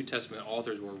when our New Testament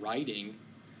authors were writing,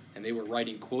 and they were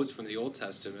writing quotes from the Old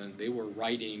Testament, they were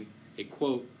writing a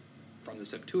quote from the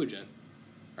Septuagint,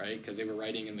 right? Because they were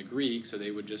writing in the Greek, so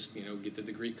they would just, you know, get to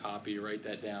the Greek copy, write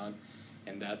that down,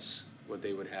 and that's what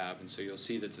they would have. And so you'll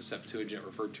see that's a Septuagint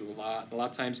referred to a lot. A lot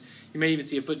of times, you may even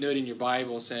see a footnote in your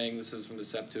Bible saying this is from the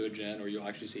Septuagint, or you'll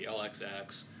actually see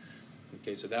LXX.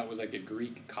 Okay, so that was like a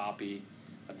Greek copy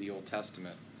of the Old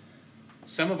Testament.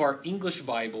 Some of our English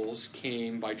Bibles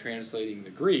came by translating the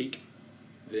Greek,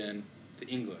 then to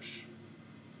English.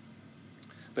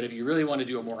 But if you really want to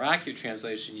do a more accurate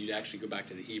translation, you'd actually go back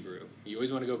to the Hebrew. You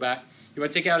always want to go back. You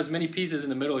want to take out as many pieces in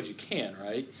the middle as you can,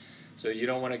 right? So you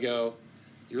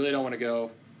really don't want to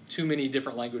go too many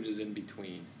different languages in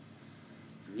between.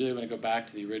 You really want to go back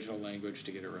to the original language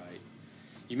to get it right.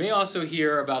 You may also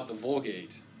hear about the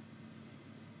Vulgate.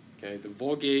 Okay, the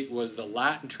Vulgate was the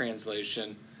Latin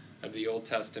translation of the Old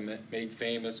Testament, made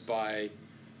famous by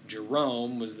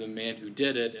Jerome, was the man who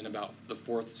did it in about the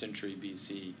 4th century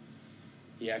BC.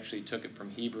 He actually took it from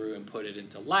Hebrew and put it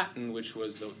into Latin, which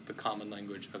was the common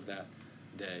language of that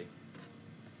day.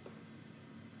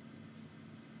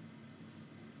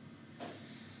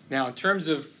 Now, in terms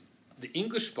of the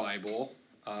English Bible,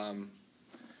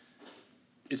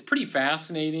 it's pretty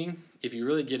fascinating if you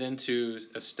really get into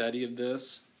a study of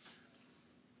this.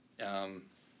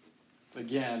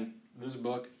 Again, this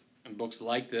book and books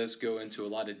like this go into a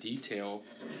lot of detail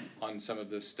on some of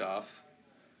this stuff.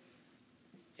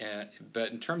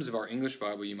 But in terms of our English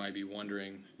Bible, you might be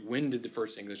wondering, when did the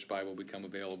first English Bible become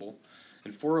available?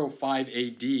 In 405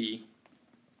 AD,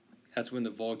 that's when the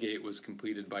Vulgate was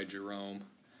completed by Jerome.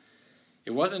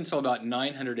 It wasn't until about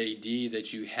 900 AD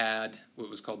that you had what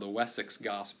was called the Wessex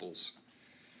Gospels.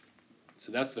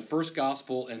 So that's the first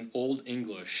gospel in Old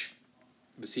English.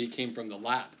 But see, it came from the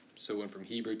Latin. So it went from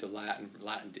Hebrew to Latin,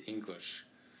 Latin to English.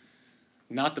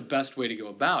 Not the best way to go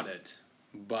about it,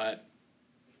 but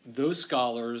those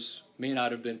scholars may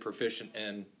not have been proficient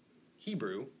in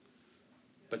Hebrew,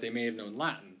 but they may have known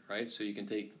Latin, right? So you can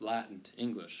take Latin to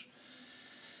English.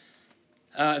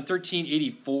 In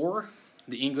 1384,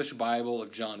 the English Bible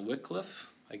of John Wycliffe.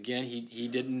 Again, he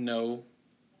didn't know,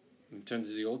 in terms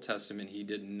of the Old Testament, he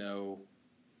didn't know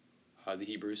the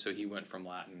Hebrew, so he went from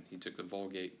Latin. He took the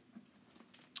Vulgate.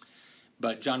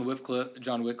 But John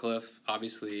Wycliffe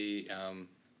obviously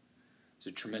is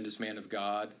a tremendous man of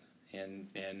God, and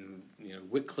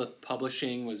Wycliffe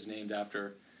Publishing was named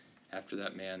after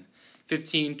that man.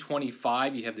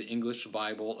 1525, you have the English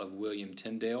Bible of William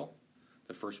Tyndale,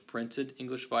 the first printed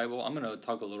English Bible. I'm going to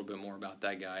talk a little bit more about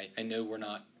that guy. I know we're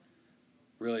not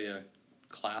really a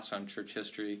class on church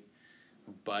history,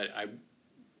 but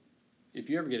if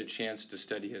you ever get a chance to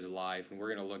study his life, and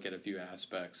we're going to look at a few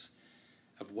aspects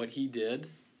of what he did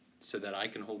so that I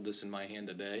can hold this in my hand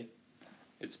today,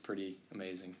 it's pretty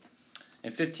amazing.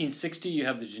 In 1560, you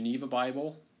have the Geneva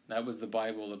Bible. That was the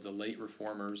Bible of the late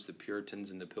Reformers, the Puritans,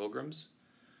 and the Pilgrims.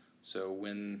 So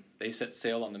when they set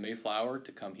sail on the Mayflower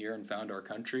to come here and found our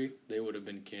country, they would have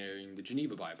been carrying the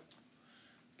Geneva Bible.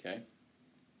 Okay.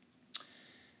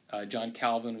 John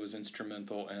Calvin was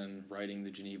instrumental in writing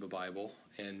the Geneva Bible,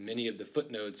 and many of the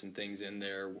footnotes and things in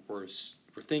there were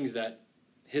things that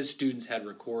his students had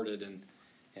recorded and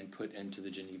put into the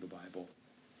Geneva Bible.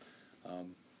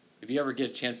 If you ever get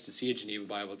a chance to see a Geneva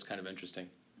Bible, it's kind of interesting.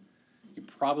 You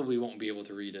probably won't be able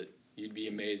to read it. You'd be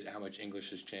amazed at how much English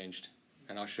has changed.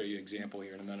 And I'll show you an example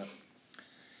here in a minute.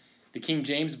 The King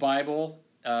James Bible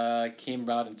came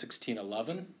about in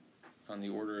 1611 on the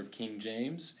order of King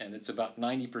James, and it's about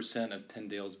 90% of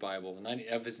Tyndale's Bible,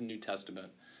 of his New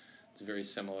Testament. It's very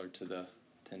similar to the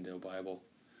Tyndale Bible.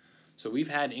 So we've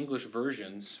had English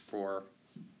versions for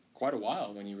quite a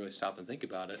while when you really stop and think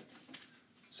about it,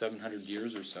 700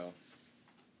 years or so.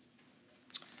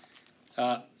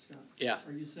 Scott, Yeah.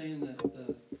 are you saying that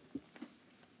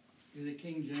the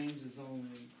King James is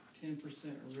only 10%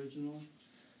 original?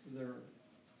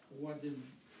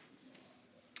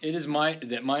 It is my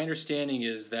understanding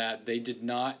is that they did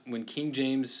not, when King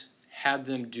James had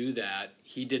them do that,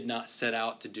 he did not set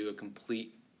out to do a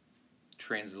complete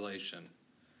translation.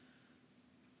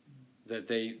 That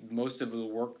most of the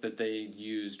work that they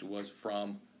used was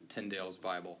from Tyndale's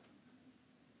Bible.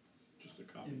 Just a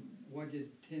copy. And what did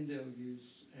Tyndale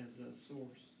use as a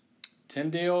source?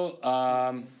 Tyndale,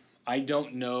 I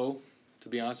don't know, to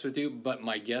be honest with you, but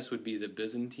my guess would be the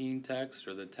Byzantine text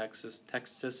or the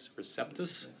Textus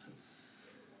Receptus,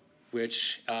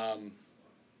 which, I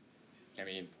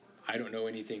don't know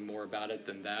anything more about it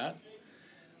than that.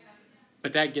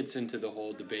 But that gets into the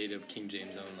whole debate of King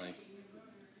James only.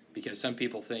 Because some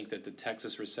people think that the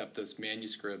Textus Receptus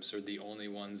manuscripts are the only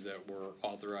ones that were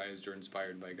authorized or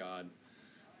inspired by God.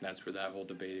 And that's where that whole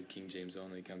debate of King James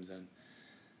only comes in.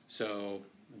 So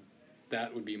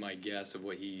that would be my guess of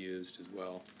what he used as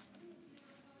well.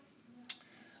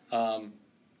 Let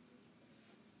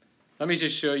me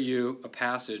just show you a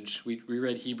passage. We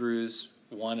read Hebrews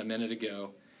 1 a minute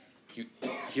ago.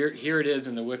 Here it is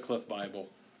in the Wycliffe Bible.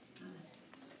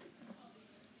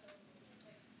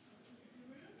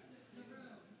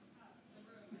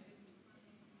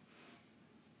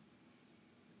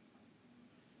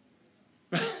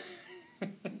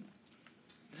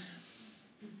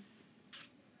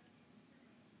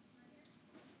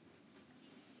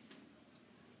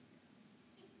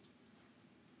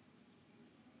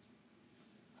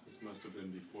 must have been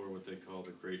before what they call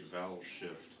the Great Vowel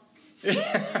Shift.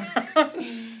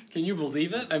 Can you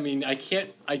believe it? I mean, I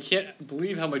can't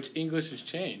believe how much English has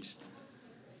changed.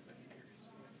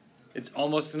 It's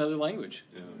almost another language.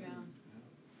 Yeah. Yeah.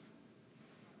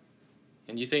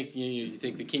 And you think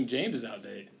the King James is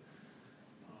outdated.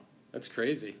 That's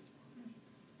crazy.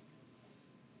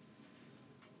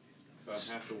 About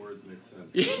half the words make sense.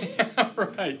 Yeah,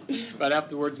 right. About half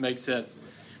the words make sense.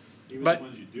 Even But- the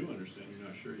ones you do understand, you're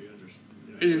not sure you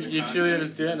understand. You truly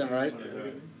understand them, right?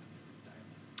 Yeah.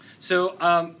 So,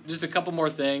 just a couple more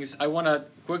things. I want to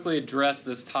quickly address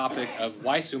this topic of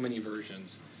why so many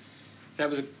versions. That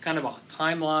was a kind of a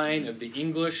timeline of the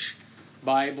English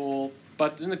Bible,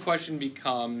 but then the question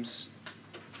becomes,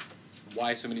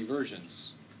 why so many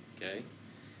versions? Okay?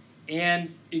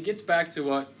 And it gets back to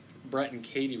what Brett and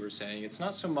Katie were saying. It's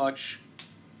not so much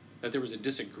that there was a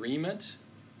disagreement,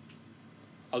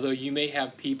 although you may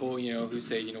have people, who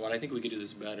say, you know what, I think we could do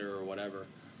this better or whatever.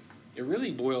 It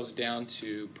really boils down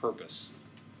to purpose.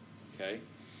 Okay?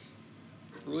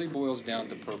 It really boils down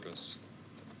to purpose.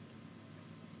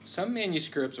 Some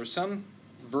manuscripts or some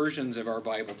versions of our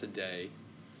Bible today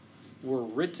were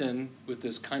written with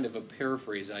this kind of a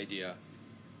paraphrase idea,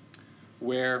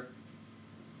 where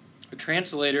a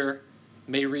translator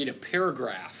may read a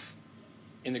paragraph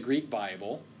in the Greek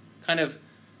Bible, kind of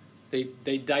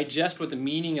they digest what the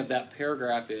meaning of that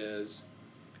paragraph is,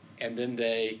 and then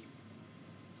they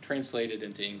translate it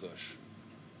into English.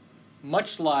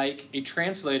 Much like a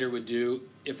translator would do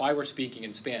if I were speaking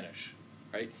in Spanish,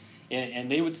 right?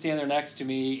 And they would stand there next to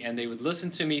me and they would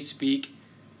listen to me speak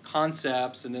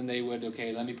concepts, and then they would,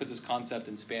 okay, let me put this concept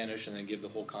in Spanish and then give the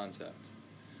whole concept.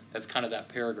 That's kind of that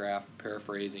paragraph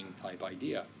paraphrasing type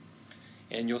idea.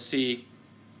 And you'll see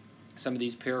some of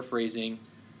these paraphrasing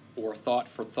or thought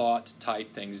for thought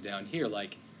type things down here,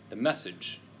 like the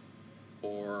Message,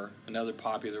 or another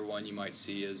popular one you might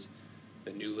see is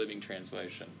the New Living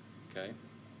Translation. Okay.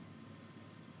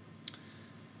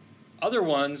 Other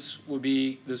ones would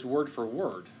be this word for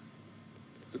word.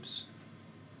 Oops.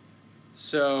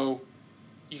 So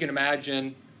you can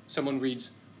imagine someone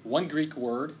reads one Greek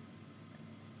word,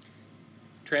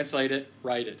 translate it,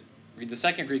 write it. Read the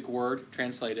second Greek word,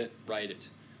 translate it, write it.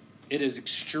 It is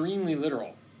extremely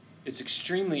literal. It's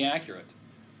extremely accurate.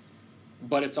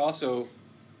 But it's also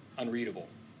unreadable,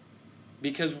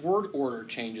 because word order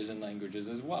changes in languages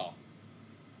as well.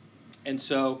 And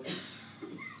so,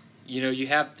 you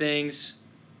have things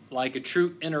like a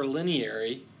true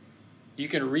interlineary. You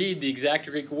can read the exact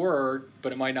Greek word,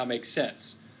 but it might not make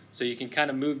sense. So you can kind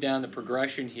of move down the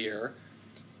progression here.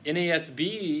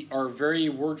 NASB are very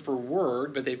word for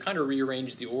word, but they've kind of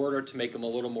rearranged the order to make them a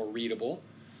little more readable.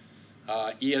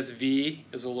 ESV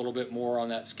is a little bit more on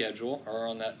that schedule, or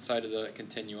on that side of the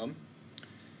continuum.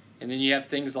 And then you have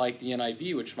things like the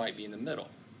NIV, which might be in the middle.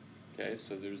 Okay,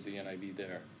 so there's the NIV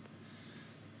there.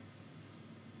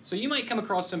 So you might come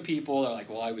across some people that are like,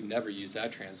 well, I would never use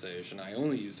that translation. I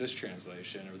only use this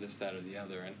translation, or this, that, or the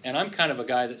other. And I'm kind of a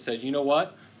guy that says, you know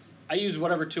what? I use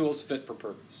whatever tools fit for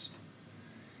purpose.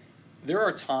 There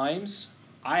are times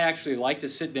I actually like to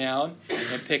sit down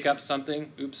and pick up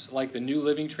something, like the New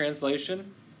Living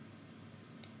Translation,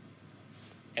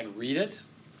 and read it,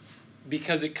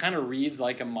 because it kind of reads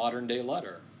like a modern day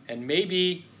letter. And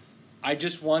maybe I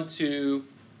just want to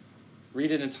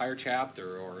read an entire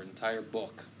chapter or an entire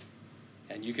book,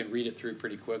 and you can read it through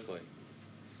pretty quickly.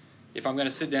 If I'm going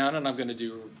to sit down and I'm going to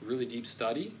do really deep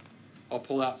study, I'll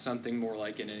pull out something more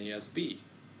like an NASB,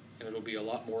 and it'll be a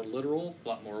lot more literal, a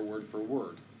lot more word for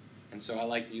word. And so I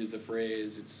like to use the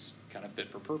phrase, it's kind of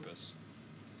fit for purpose.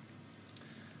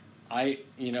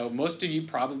 Most of you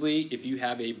probably, if you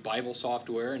have a Bible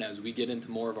software, and as we get into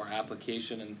more of our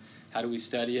application and how do we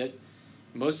study it,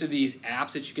 most of these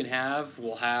apps that you can have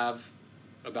will have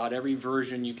about every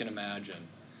version you can imagine.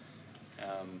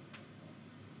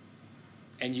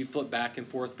 And you flip back and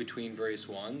forth between various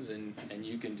ones, and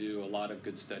you can do a lot of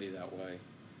good study that way.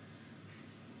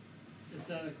 Is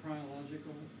that a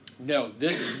chronological? No,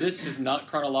 this is not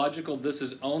chronological. This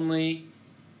is only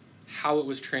how it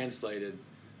was translated,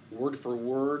 word for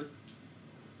word,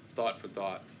 thought for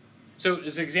thought. So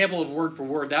as an example of word for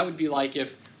word, that would be like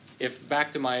if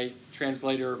back to my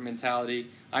translator mentality,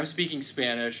 I'm speaking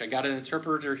Spanish, I got an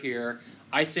interpreter here,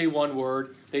 I say one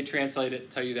word, they translate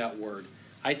it, tell you that word.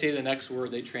 I say the next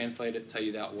word, they translate it, tell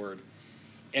you that word.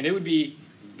 And it would be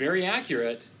very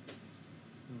accurate,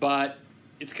 but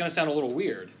it's going to sound a little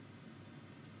weird,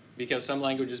 because some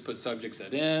languages put subjects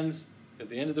at ends, at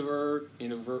the end of the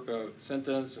verb,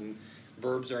 sentence, and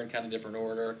verbs are in kind of different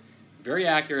order. Very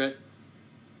accurate,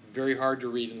 very hard to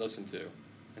read and listen to.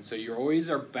 And so you always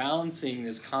are balancing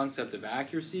this concept of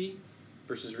accuracy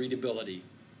versus readability.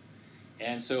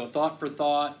 And so thought for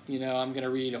thought, I'm going to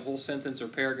read a whole sentence or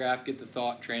paragraph, get the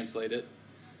thought, translate it,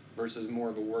 versus more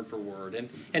of a word for word.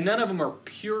 And none of them are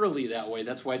purely that way.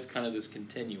 That's why it's kind of this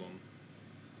continuum,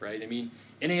 right? I mean,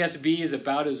 NASB is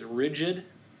about as rigid,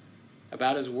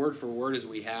 about as word for word as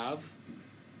we have,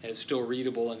 and it's still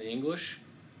readable in the English,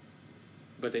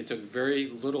 but they took very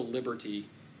little liberty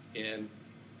in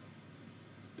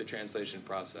the translation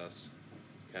process,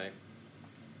 okay?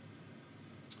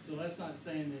 So that's not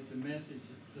saying that the message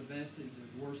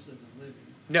is worse than the living.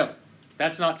 No,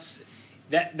 that's not.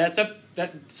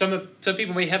 Some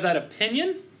people may have that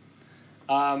opinion,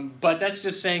 but that's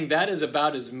just saying that is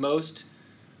about as most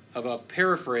of a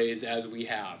paraphrase as we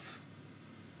have.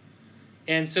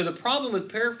 And so the problem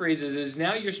with paraphrases is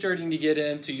now you're starting to get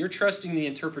into, you're trusting the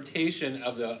interpretation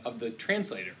of the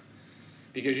translator,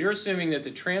 because you're assuming that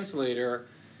the translator,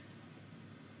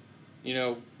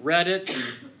 read it,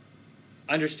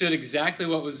 understood exactly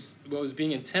what was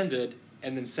being intended,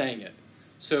 and then sang it.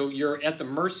 So you're at the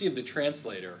mercy of the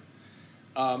translator.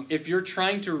 If you're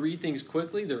trying to read things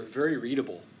quickly, they're very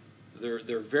readable.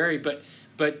 They're very, but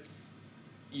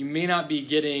you may not be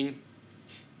getting.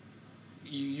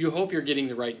 You hope you're getting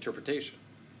the right interpretation.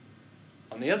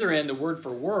 On the other end, the word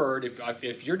for word,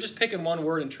 if you're just picking one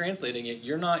word and translating it,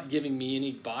 you're not giving me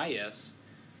any bias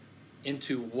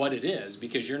into what it is,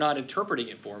 because you're not interpreting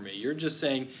it for me. You're just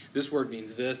saying this word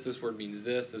means this word means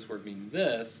this word means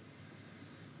this.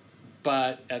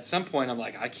 But at some point, I'm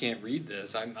like, I can't read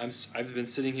this. I've been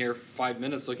sitting here 5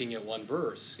 minutes looking at one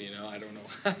verse. I don't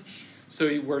know. So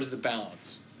where's the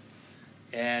balance?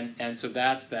 And so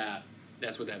that's that.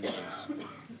 That's what that means.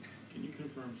 Can you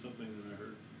confirm something that I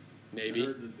heard? Maybe. I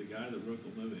heard that the guy that wrote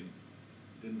The Living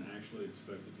didn't actually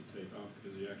expect it to take off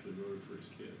because he actually wrote it for his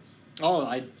kids. Oh,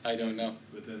 I don't know.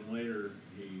 But then later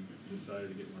he decided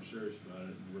to get more serious about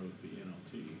it and wrote the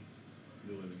NLT,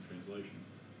 New Living Translation,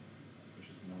 which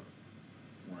is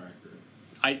more accurate.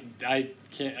 I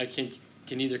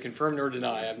can neither confirm nor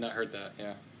deny. I have not heard that.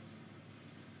 Yeah.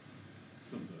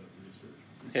 Some of the research.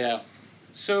 Yeah.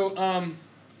 So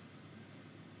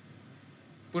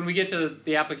when we get to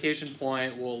the application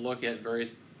point, we'll look at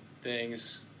various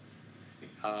things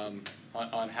on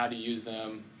how to use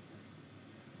them.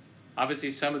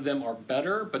 Obviously, some of them are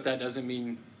better, but that doesn't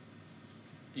mean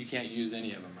you can't use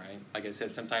any of them, right? Like I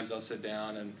said, sometimes I'll sit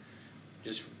down and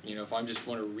just, if I just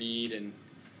want to read, and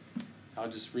I'll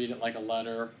just read it like a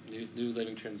letter, New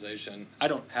Living Translation. I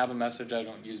don't have a message. I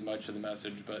don't use much of the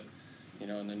message, but,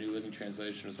 in the New Living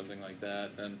Translation or something like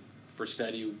that. Then for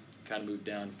study, we kind of move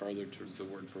down farther towards the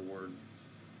word for word.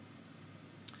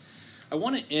 I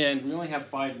want to end. We only have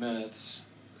 5 minutes,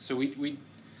 so we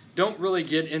don't really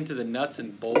get into the nuts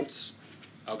and bolts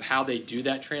of how they do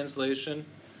that translation.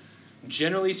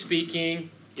 Generally speaking,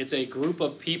 it's a group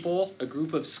of people, a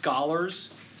group of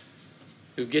scholars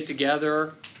who get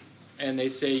together and they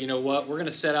say, you know what, we're going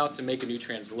to set out to make a new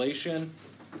translation.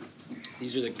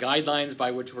 These are the guidelines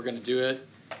by which we're going to do it.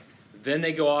 Then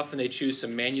they go off and they choose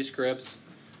some manuscripts.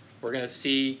 We're going to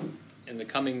see in the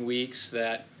coming weeks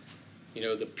that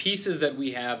the pieces that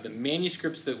we have, the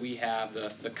manuscripts that we have,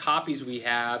 the copies we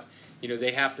have,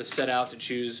 they have to set out to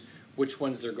choose which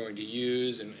ones they're going to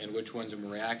use and which ones are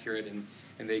more accurate, and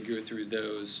they go through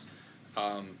those.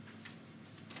 But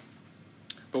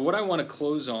what I want to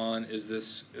close on is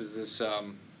this a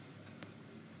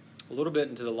little bit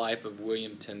into the life of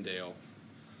William Tyndale.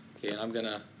 Okay, and I'm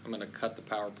gonna cut the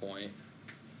PowerPoint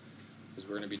because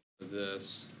we're gonna be doing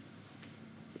this.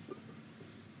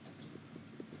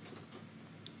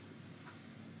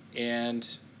 And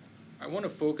I want to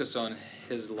focus on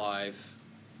his life.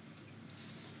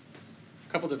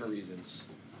 A couple different reasons.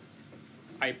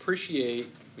 I appreciate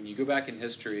when you go back in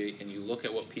history and you look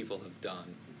at what people have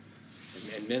done.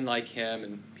 And men like him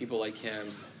and people like him,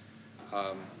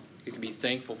 you can be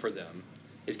thankful for them.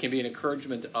 It can be an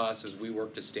encouragement to us as we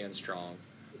work to stand strong.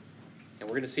 And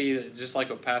we're going to see that just like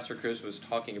what Pastor Chris was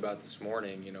talking about this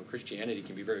morning, Christianity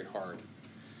can be very hard.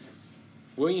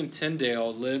 William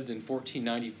Tyndale lived in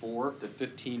 1494 to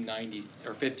 1590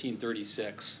 or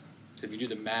 1536. So if you do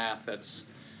the math, that's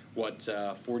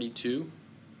 42.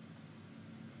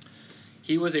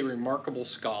 He was a remarkable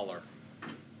scholar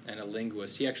and a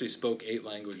linguist. He actually spoke 8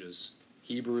 languages: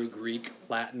 Hebrew, Greek,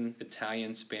 Latin,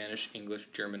 Italian, Spanish, English,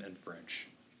 German, and French.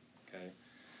 Okay.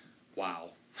 Wow.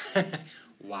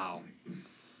 Wow.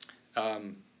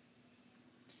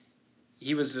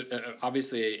 He was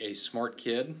obviously a smart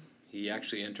kid. He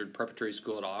actually entered preparatory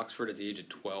school at Oxford at the age of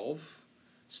 12,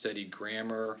 studied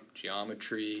grammar,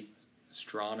 geometry,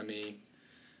 astronomy,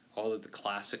 all of the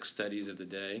classic studies of the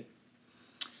day.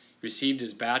 He received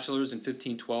his bachelor's in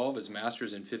 1512, his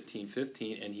master's in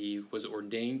 1515, and he was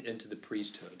ordained into the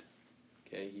priesthood.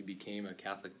 Okay, he became a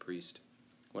Catholic priest.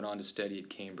 Went on to study at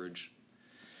Cambridge.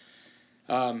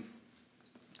 I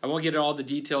won't get into all the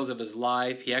details of his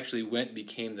life. He actually went and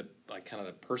became the kind of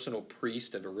the personal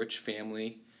priest of a rich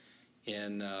family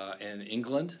in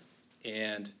England,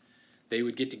 and they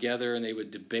would get together and they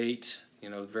would debate,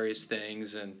 various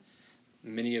things, and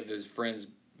many of his friends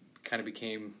kind of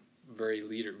became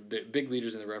big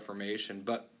leaders in the Reformation.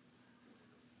 But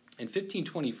in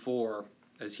 1524,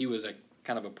 as he was a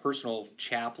kind of a personal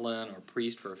chaplain or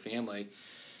priest for a family,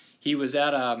 he was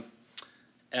at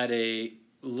a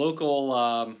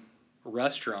local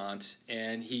restaurant,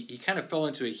 and he kind of fell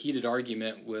into a heated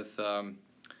argument with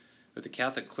the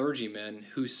Catholic clergyman,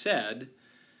 who said,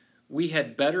 "We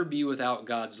had better be without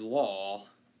God's law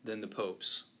than the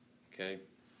Pope's." Okay,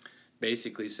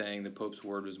 basically saying the Pope's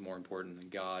word was more important than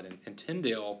God. And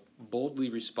Tyndale boldly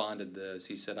responded this.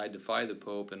 He said, "I defy the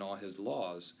Pope and all his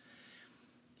laws."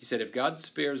 He said, "If God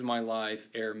spares my life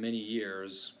ere many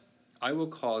years, I will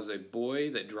cause a boy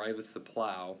that driveth the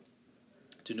plow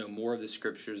to know more of the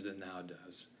Scriptures than thou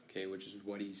does." Okay, which is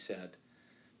what he said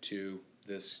to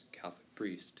this Catholic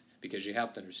priest. Because you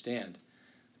have to understand,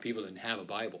 people didn't have a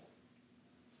Bible.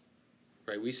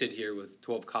 Right? We sit here with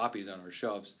 12 copies on our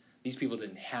shelves. These people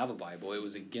didn't have a Bible. It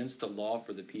was against the law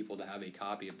for the people to have a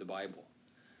copy of the Bible.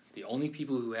 The only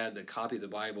people who had the copy of the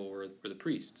Bible were the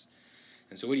priests.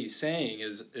 And so what he's saying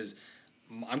is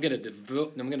I'm going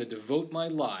to devote my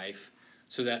life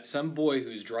so that some boy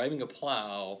who's driving a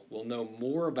plow will know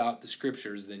more about the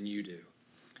Scriptures than you do.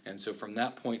 And so from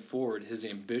that point forward, his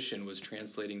ambition was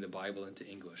translating the Bible into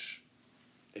English.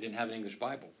 They didn't have an English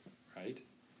Bible, right?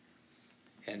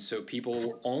 And so people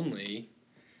were only...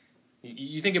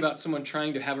 You think about someone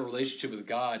trying to have a relationship with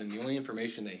God, and the only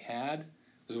information they had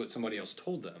was what somebody else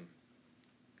told them.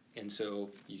 And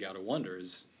so you got to wonder,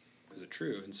 is it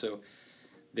true? And so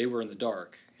they were in the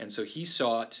dark. And so he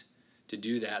sought to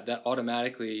do that. That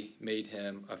automatically made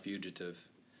him a fugitive.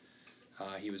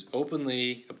 He was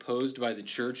openly opposed by the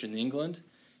church in England.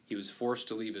 He was forced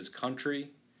to leave his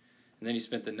country. And then he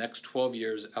spent the next 12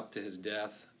 years up to his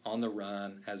death on the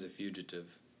run as a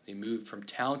fugitive. He moved from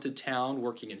town to town,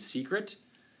 working in secret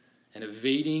and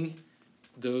evading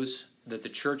those that the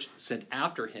church sent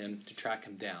after him to track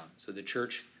him down. So the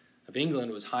Church of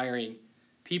England was hiring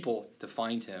people to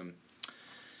find him.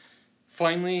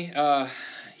 Finally,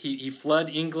 he fled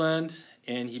England,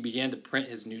 and he began to print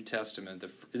his New Testament.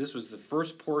 This was the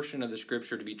first portion of the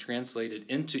Scripture to be translated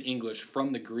into English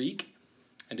from the Greek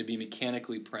and to be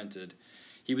mechanically printed.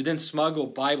 He would then smuggle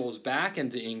Bibles back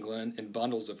into England in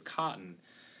bundles of cotton,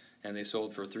 and they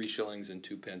sold for 3 shillings and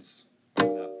 2 pence,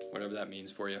 whatever that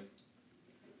means for you.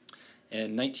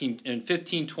 In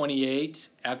 1528,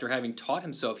 after having taught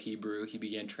himself Hebrew, he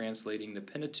began translating the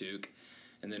Pentateuch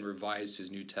and then revised his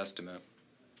New Testament.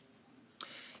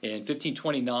 In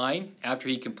 1529, after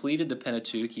he completed the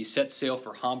Pentateuch, he set sail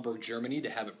for Hamburg, Germany to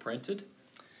have it printed.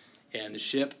 And the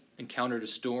ship encountered a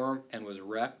storm and was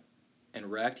wrecked.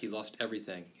 He lost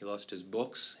everything. He lost his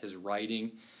books, his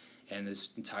writing, and this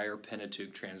entire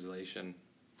Pentateuch translation.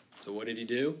 So what did he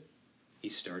do? He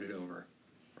started over,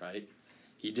 right?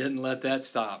 He didn't let that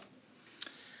stop.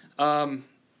 To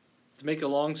make a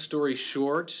long story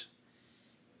short,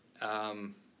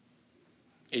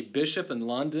 a bishop in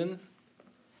London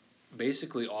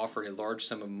basically offered a large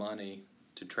sum of money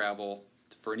to travel,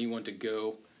 for anyone to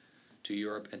go to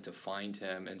Europe and to find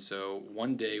him. And so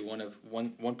one day,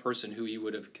 one person who he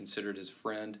would have considered his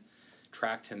friend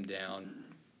tracked him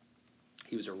down.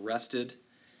 He was arrested,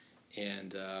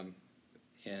 and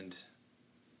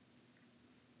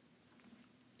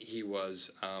he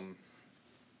was. Let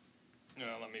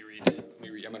me read.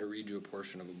 I'm going to read you a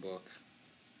portion of a book.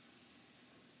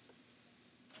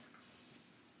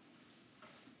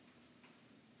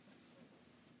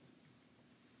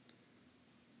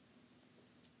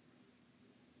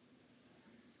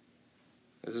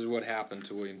 This is what happened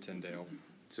to William Tyndale.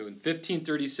 So in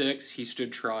 1536, he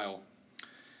stood trial.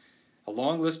 A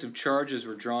long list of charges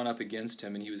were drawn up against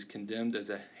him, and he was condemned as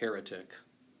a heretic,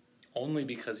 only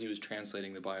because he was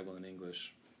translating the Bible in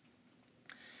English.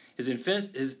 His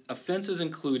offenses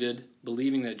included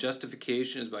believing that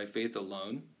justification is by faith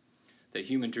alone, that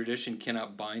human tradition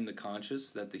cannot bind the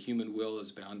conscience, that the human will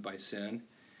is bound by sin,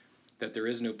 that there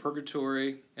is no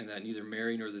purgatory, and that neither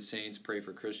Mary nor the saints pray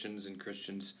for Christians, and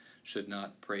Christians should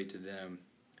not pray to them.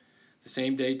 The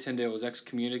same day, Tyndale was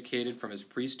excommunicated from his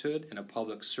priesthood in a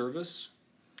public service.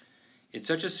 In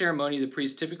such a ceremony, the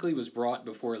priest typically was brought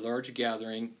before a large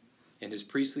gathering in his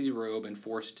priestly robe and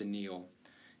forced to kneel.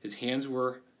 His hands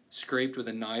were scraped with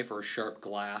a knife or a sharp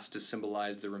glass to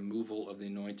symbolize the removal of the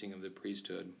anointing of the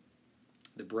priesthood.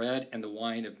 The bread and the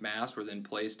wine of Mass were then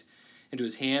placed into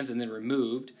his hands and then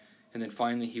removed, and then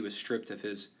finally he was stripped of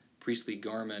his priestly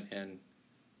garment and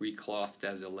reclothed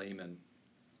as a layman.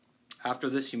 After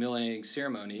this humiliating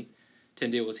ceremony,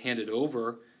 Tyndale was handed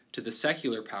over to the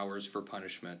secular powers for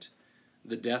punishment.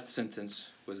 The death sentence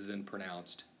was then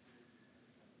pronounced.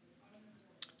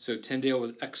 So Tyndale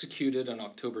was executed on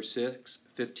October 6,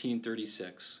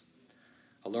 1536.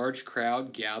 A large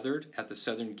crowd gathered at the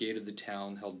southern gate of the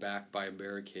town, held back by a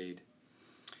barricade.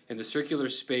 In the circular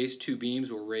space, 2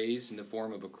 beams were raised in the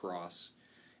form of a cross.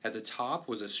 At the top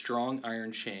was a strong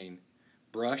iron chain.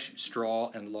 Brush, straw,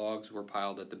 and logs were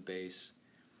piled at the base.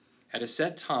 At a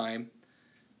set time,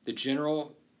 the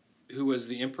general, who was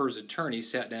the emperor's attorney,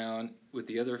 sat down with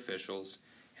the other officials,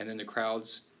 and then the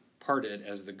crowds parted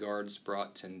as the guards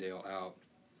brought Tyndale out.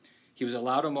 He was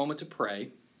allowed a moment to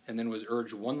pray, and then was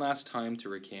urged one last time to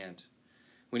recant.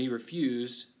 When he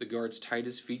refused, the guards tied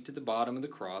his feet to the bottom of the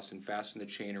cross and fastened the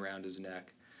chain around his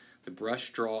neck. The brush,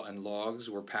 straw, and logs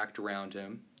were packed around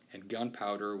him, and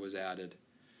gunpowder was added.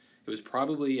 It was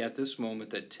probably at this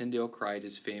moment that Tyndale cried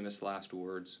his famous last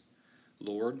words,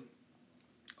 "Lord,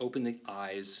 open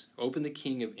the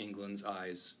King of England's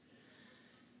eyes."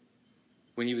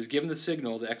 When he was given the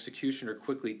signal, the executioner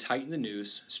quickly tightened the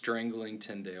noose, strangling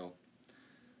Tyndale.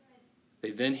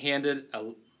 He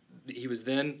was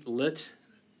then lit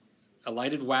a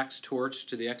lighted wax torch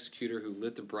to the executor, who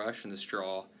lit the brush and the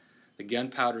straw. The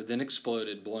gunpowder then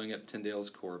exploded, blowing up Tyndale's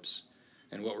corpse,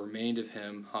 and what remained of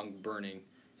him hung burning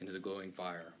into the glowing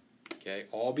fire. Okay,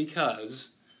 all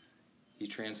because he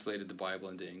translated the Bible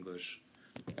into English.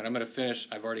 And I'm going to finish.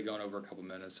 I've already gone over a couple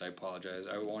minutes. I apologize.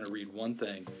 I want to read one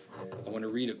thing. I want to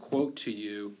read a quote to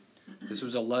you. This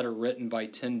was a letter written by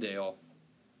Tyndale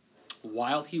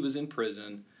while he was in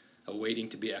prison, awaiting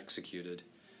to be executed.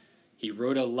 He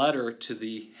wrote a letter to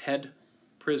the head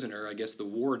prisoner, I guess the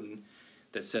warden,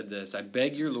 that said this: "I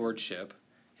beg your lordship,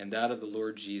 and that of the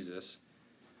Lord Jesus,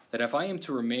 that if I am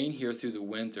to remain here through the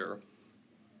winter,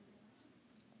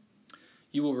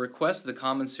 you will request the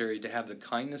commissary to have the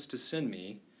kindness to send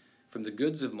me, from the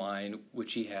goods of mine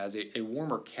which he has, a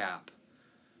warmer cap.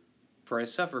 For I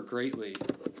suffer greatly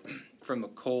from a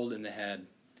cold in the head,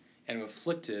 and am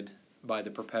afflicted by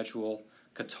the perpetual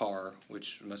catarrh,"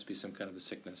 which must be some kind of a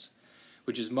sickness,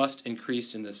 "which is much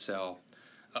increased in this cell.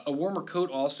 A warmer coat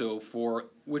also, for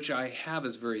which I have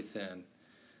is very thin,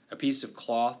 a piece of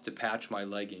cloth to patch my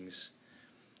leggings.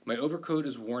 My overcoat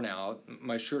is worn out,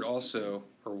 my shirt also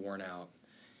are worn out.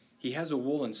 He has a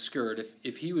woolen skirt,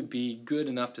 if he would be good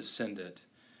enough to send it.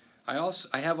 I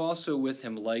have also with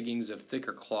him leggings of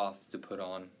thicker cloth to put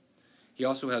on. He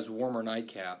also has warmer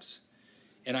nightcaps.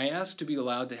 And I ask to be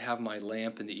allowed to have my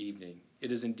lamp in the evening.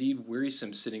 It is indeed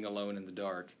wearisome sitting alone in the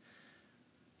dark.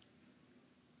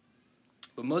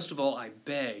 But most of all, I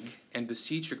beg and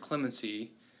beseech your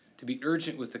clemency to be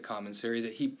urgent with the commissary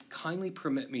that he kindly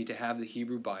permit me to have the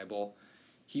Hebrew Bible,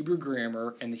 Hebrew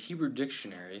grammar, and the Hebrew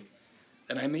dictionary,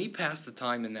 that I may pass the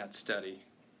time in that study.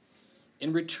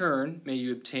 In return, may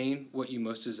you obtain what you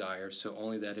most desire, so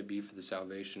only that it be for the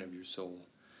salvation of your soul.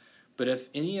 But if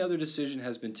any other decision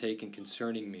has been taken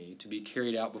concerning me to be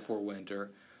carried out before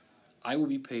winter, I will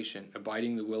be patient,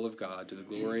 abiding the will of God, to the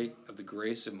glory of the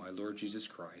grace of my Lord Jesus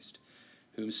Christ,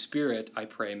 whose Spirit, I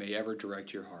pray, may ever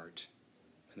direct your heart."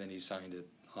 And then he signed it,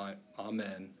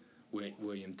 Amen,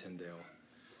 William Tyndale.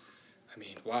 I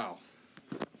mean, wow.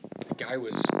 The guy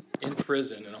was in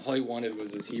prison, and all he wanted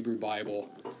was his Hebrew Bible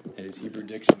and his Hebrew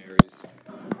dictionaries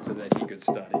so that he could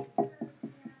study.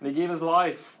 And he gave his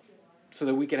life so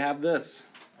that we could have this,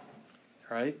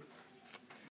 right?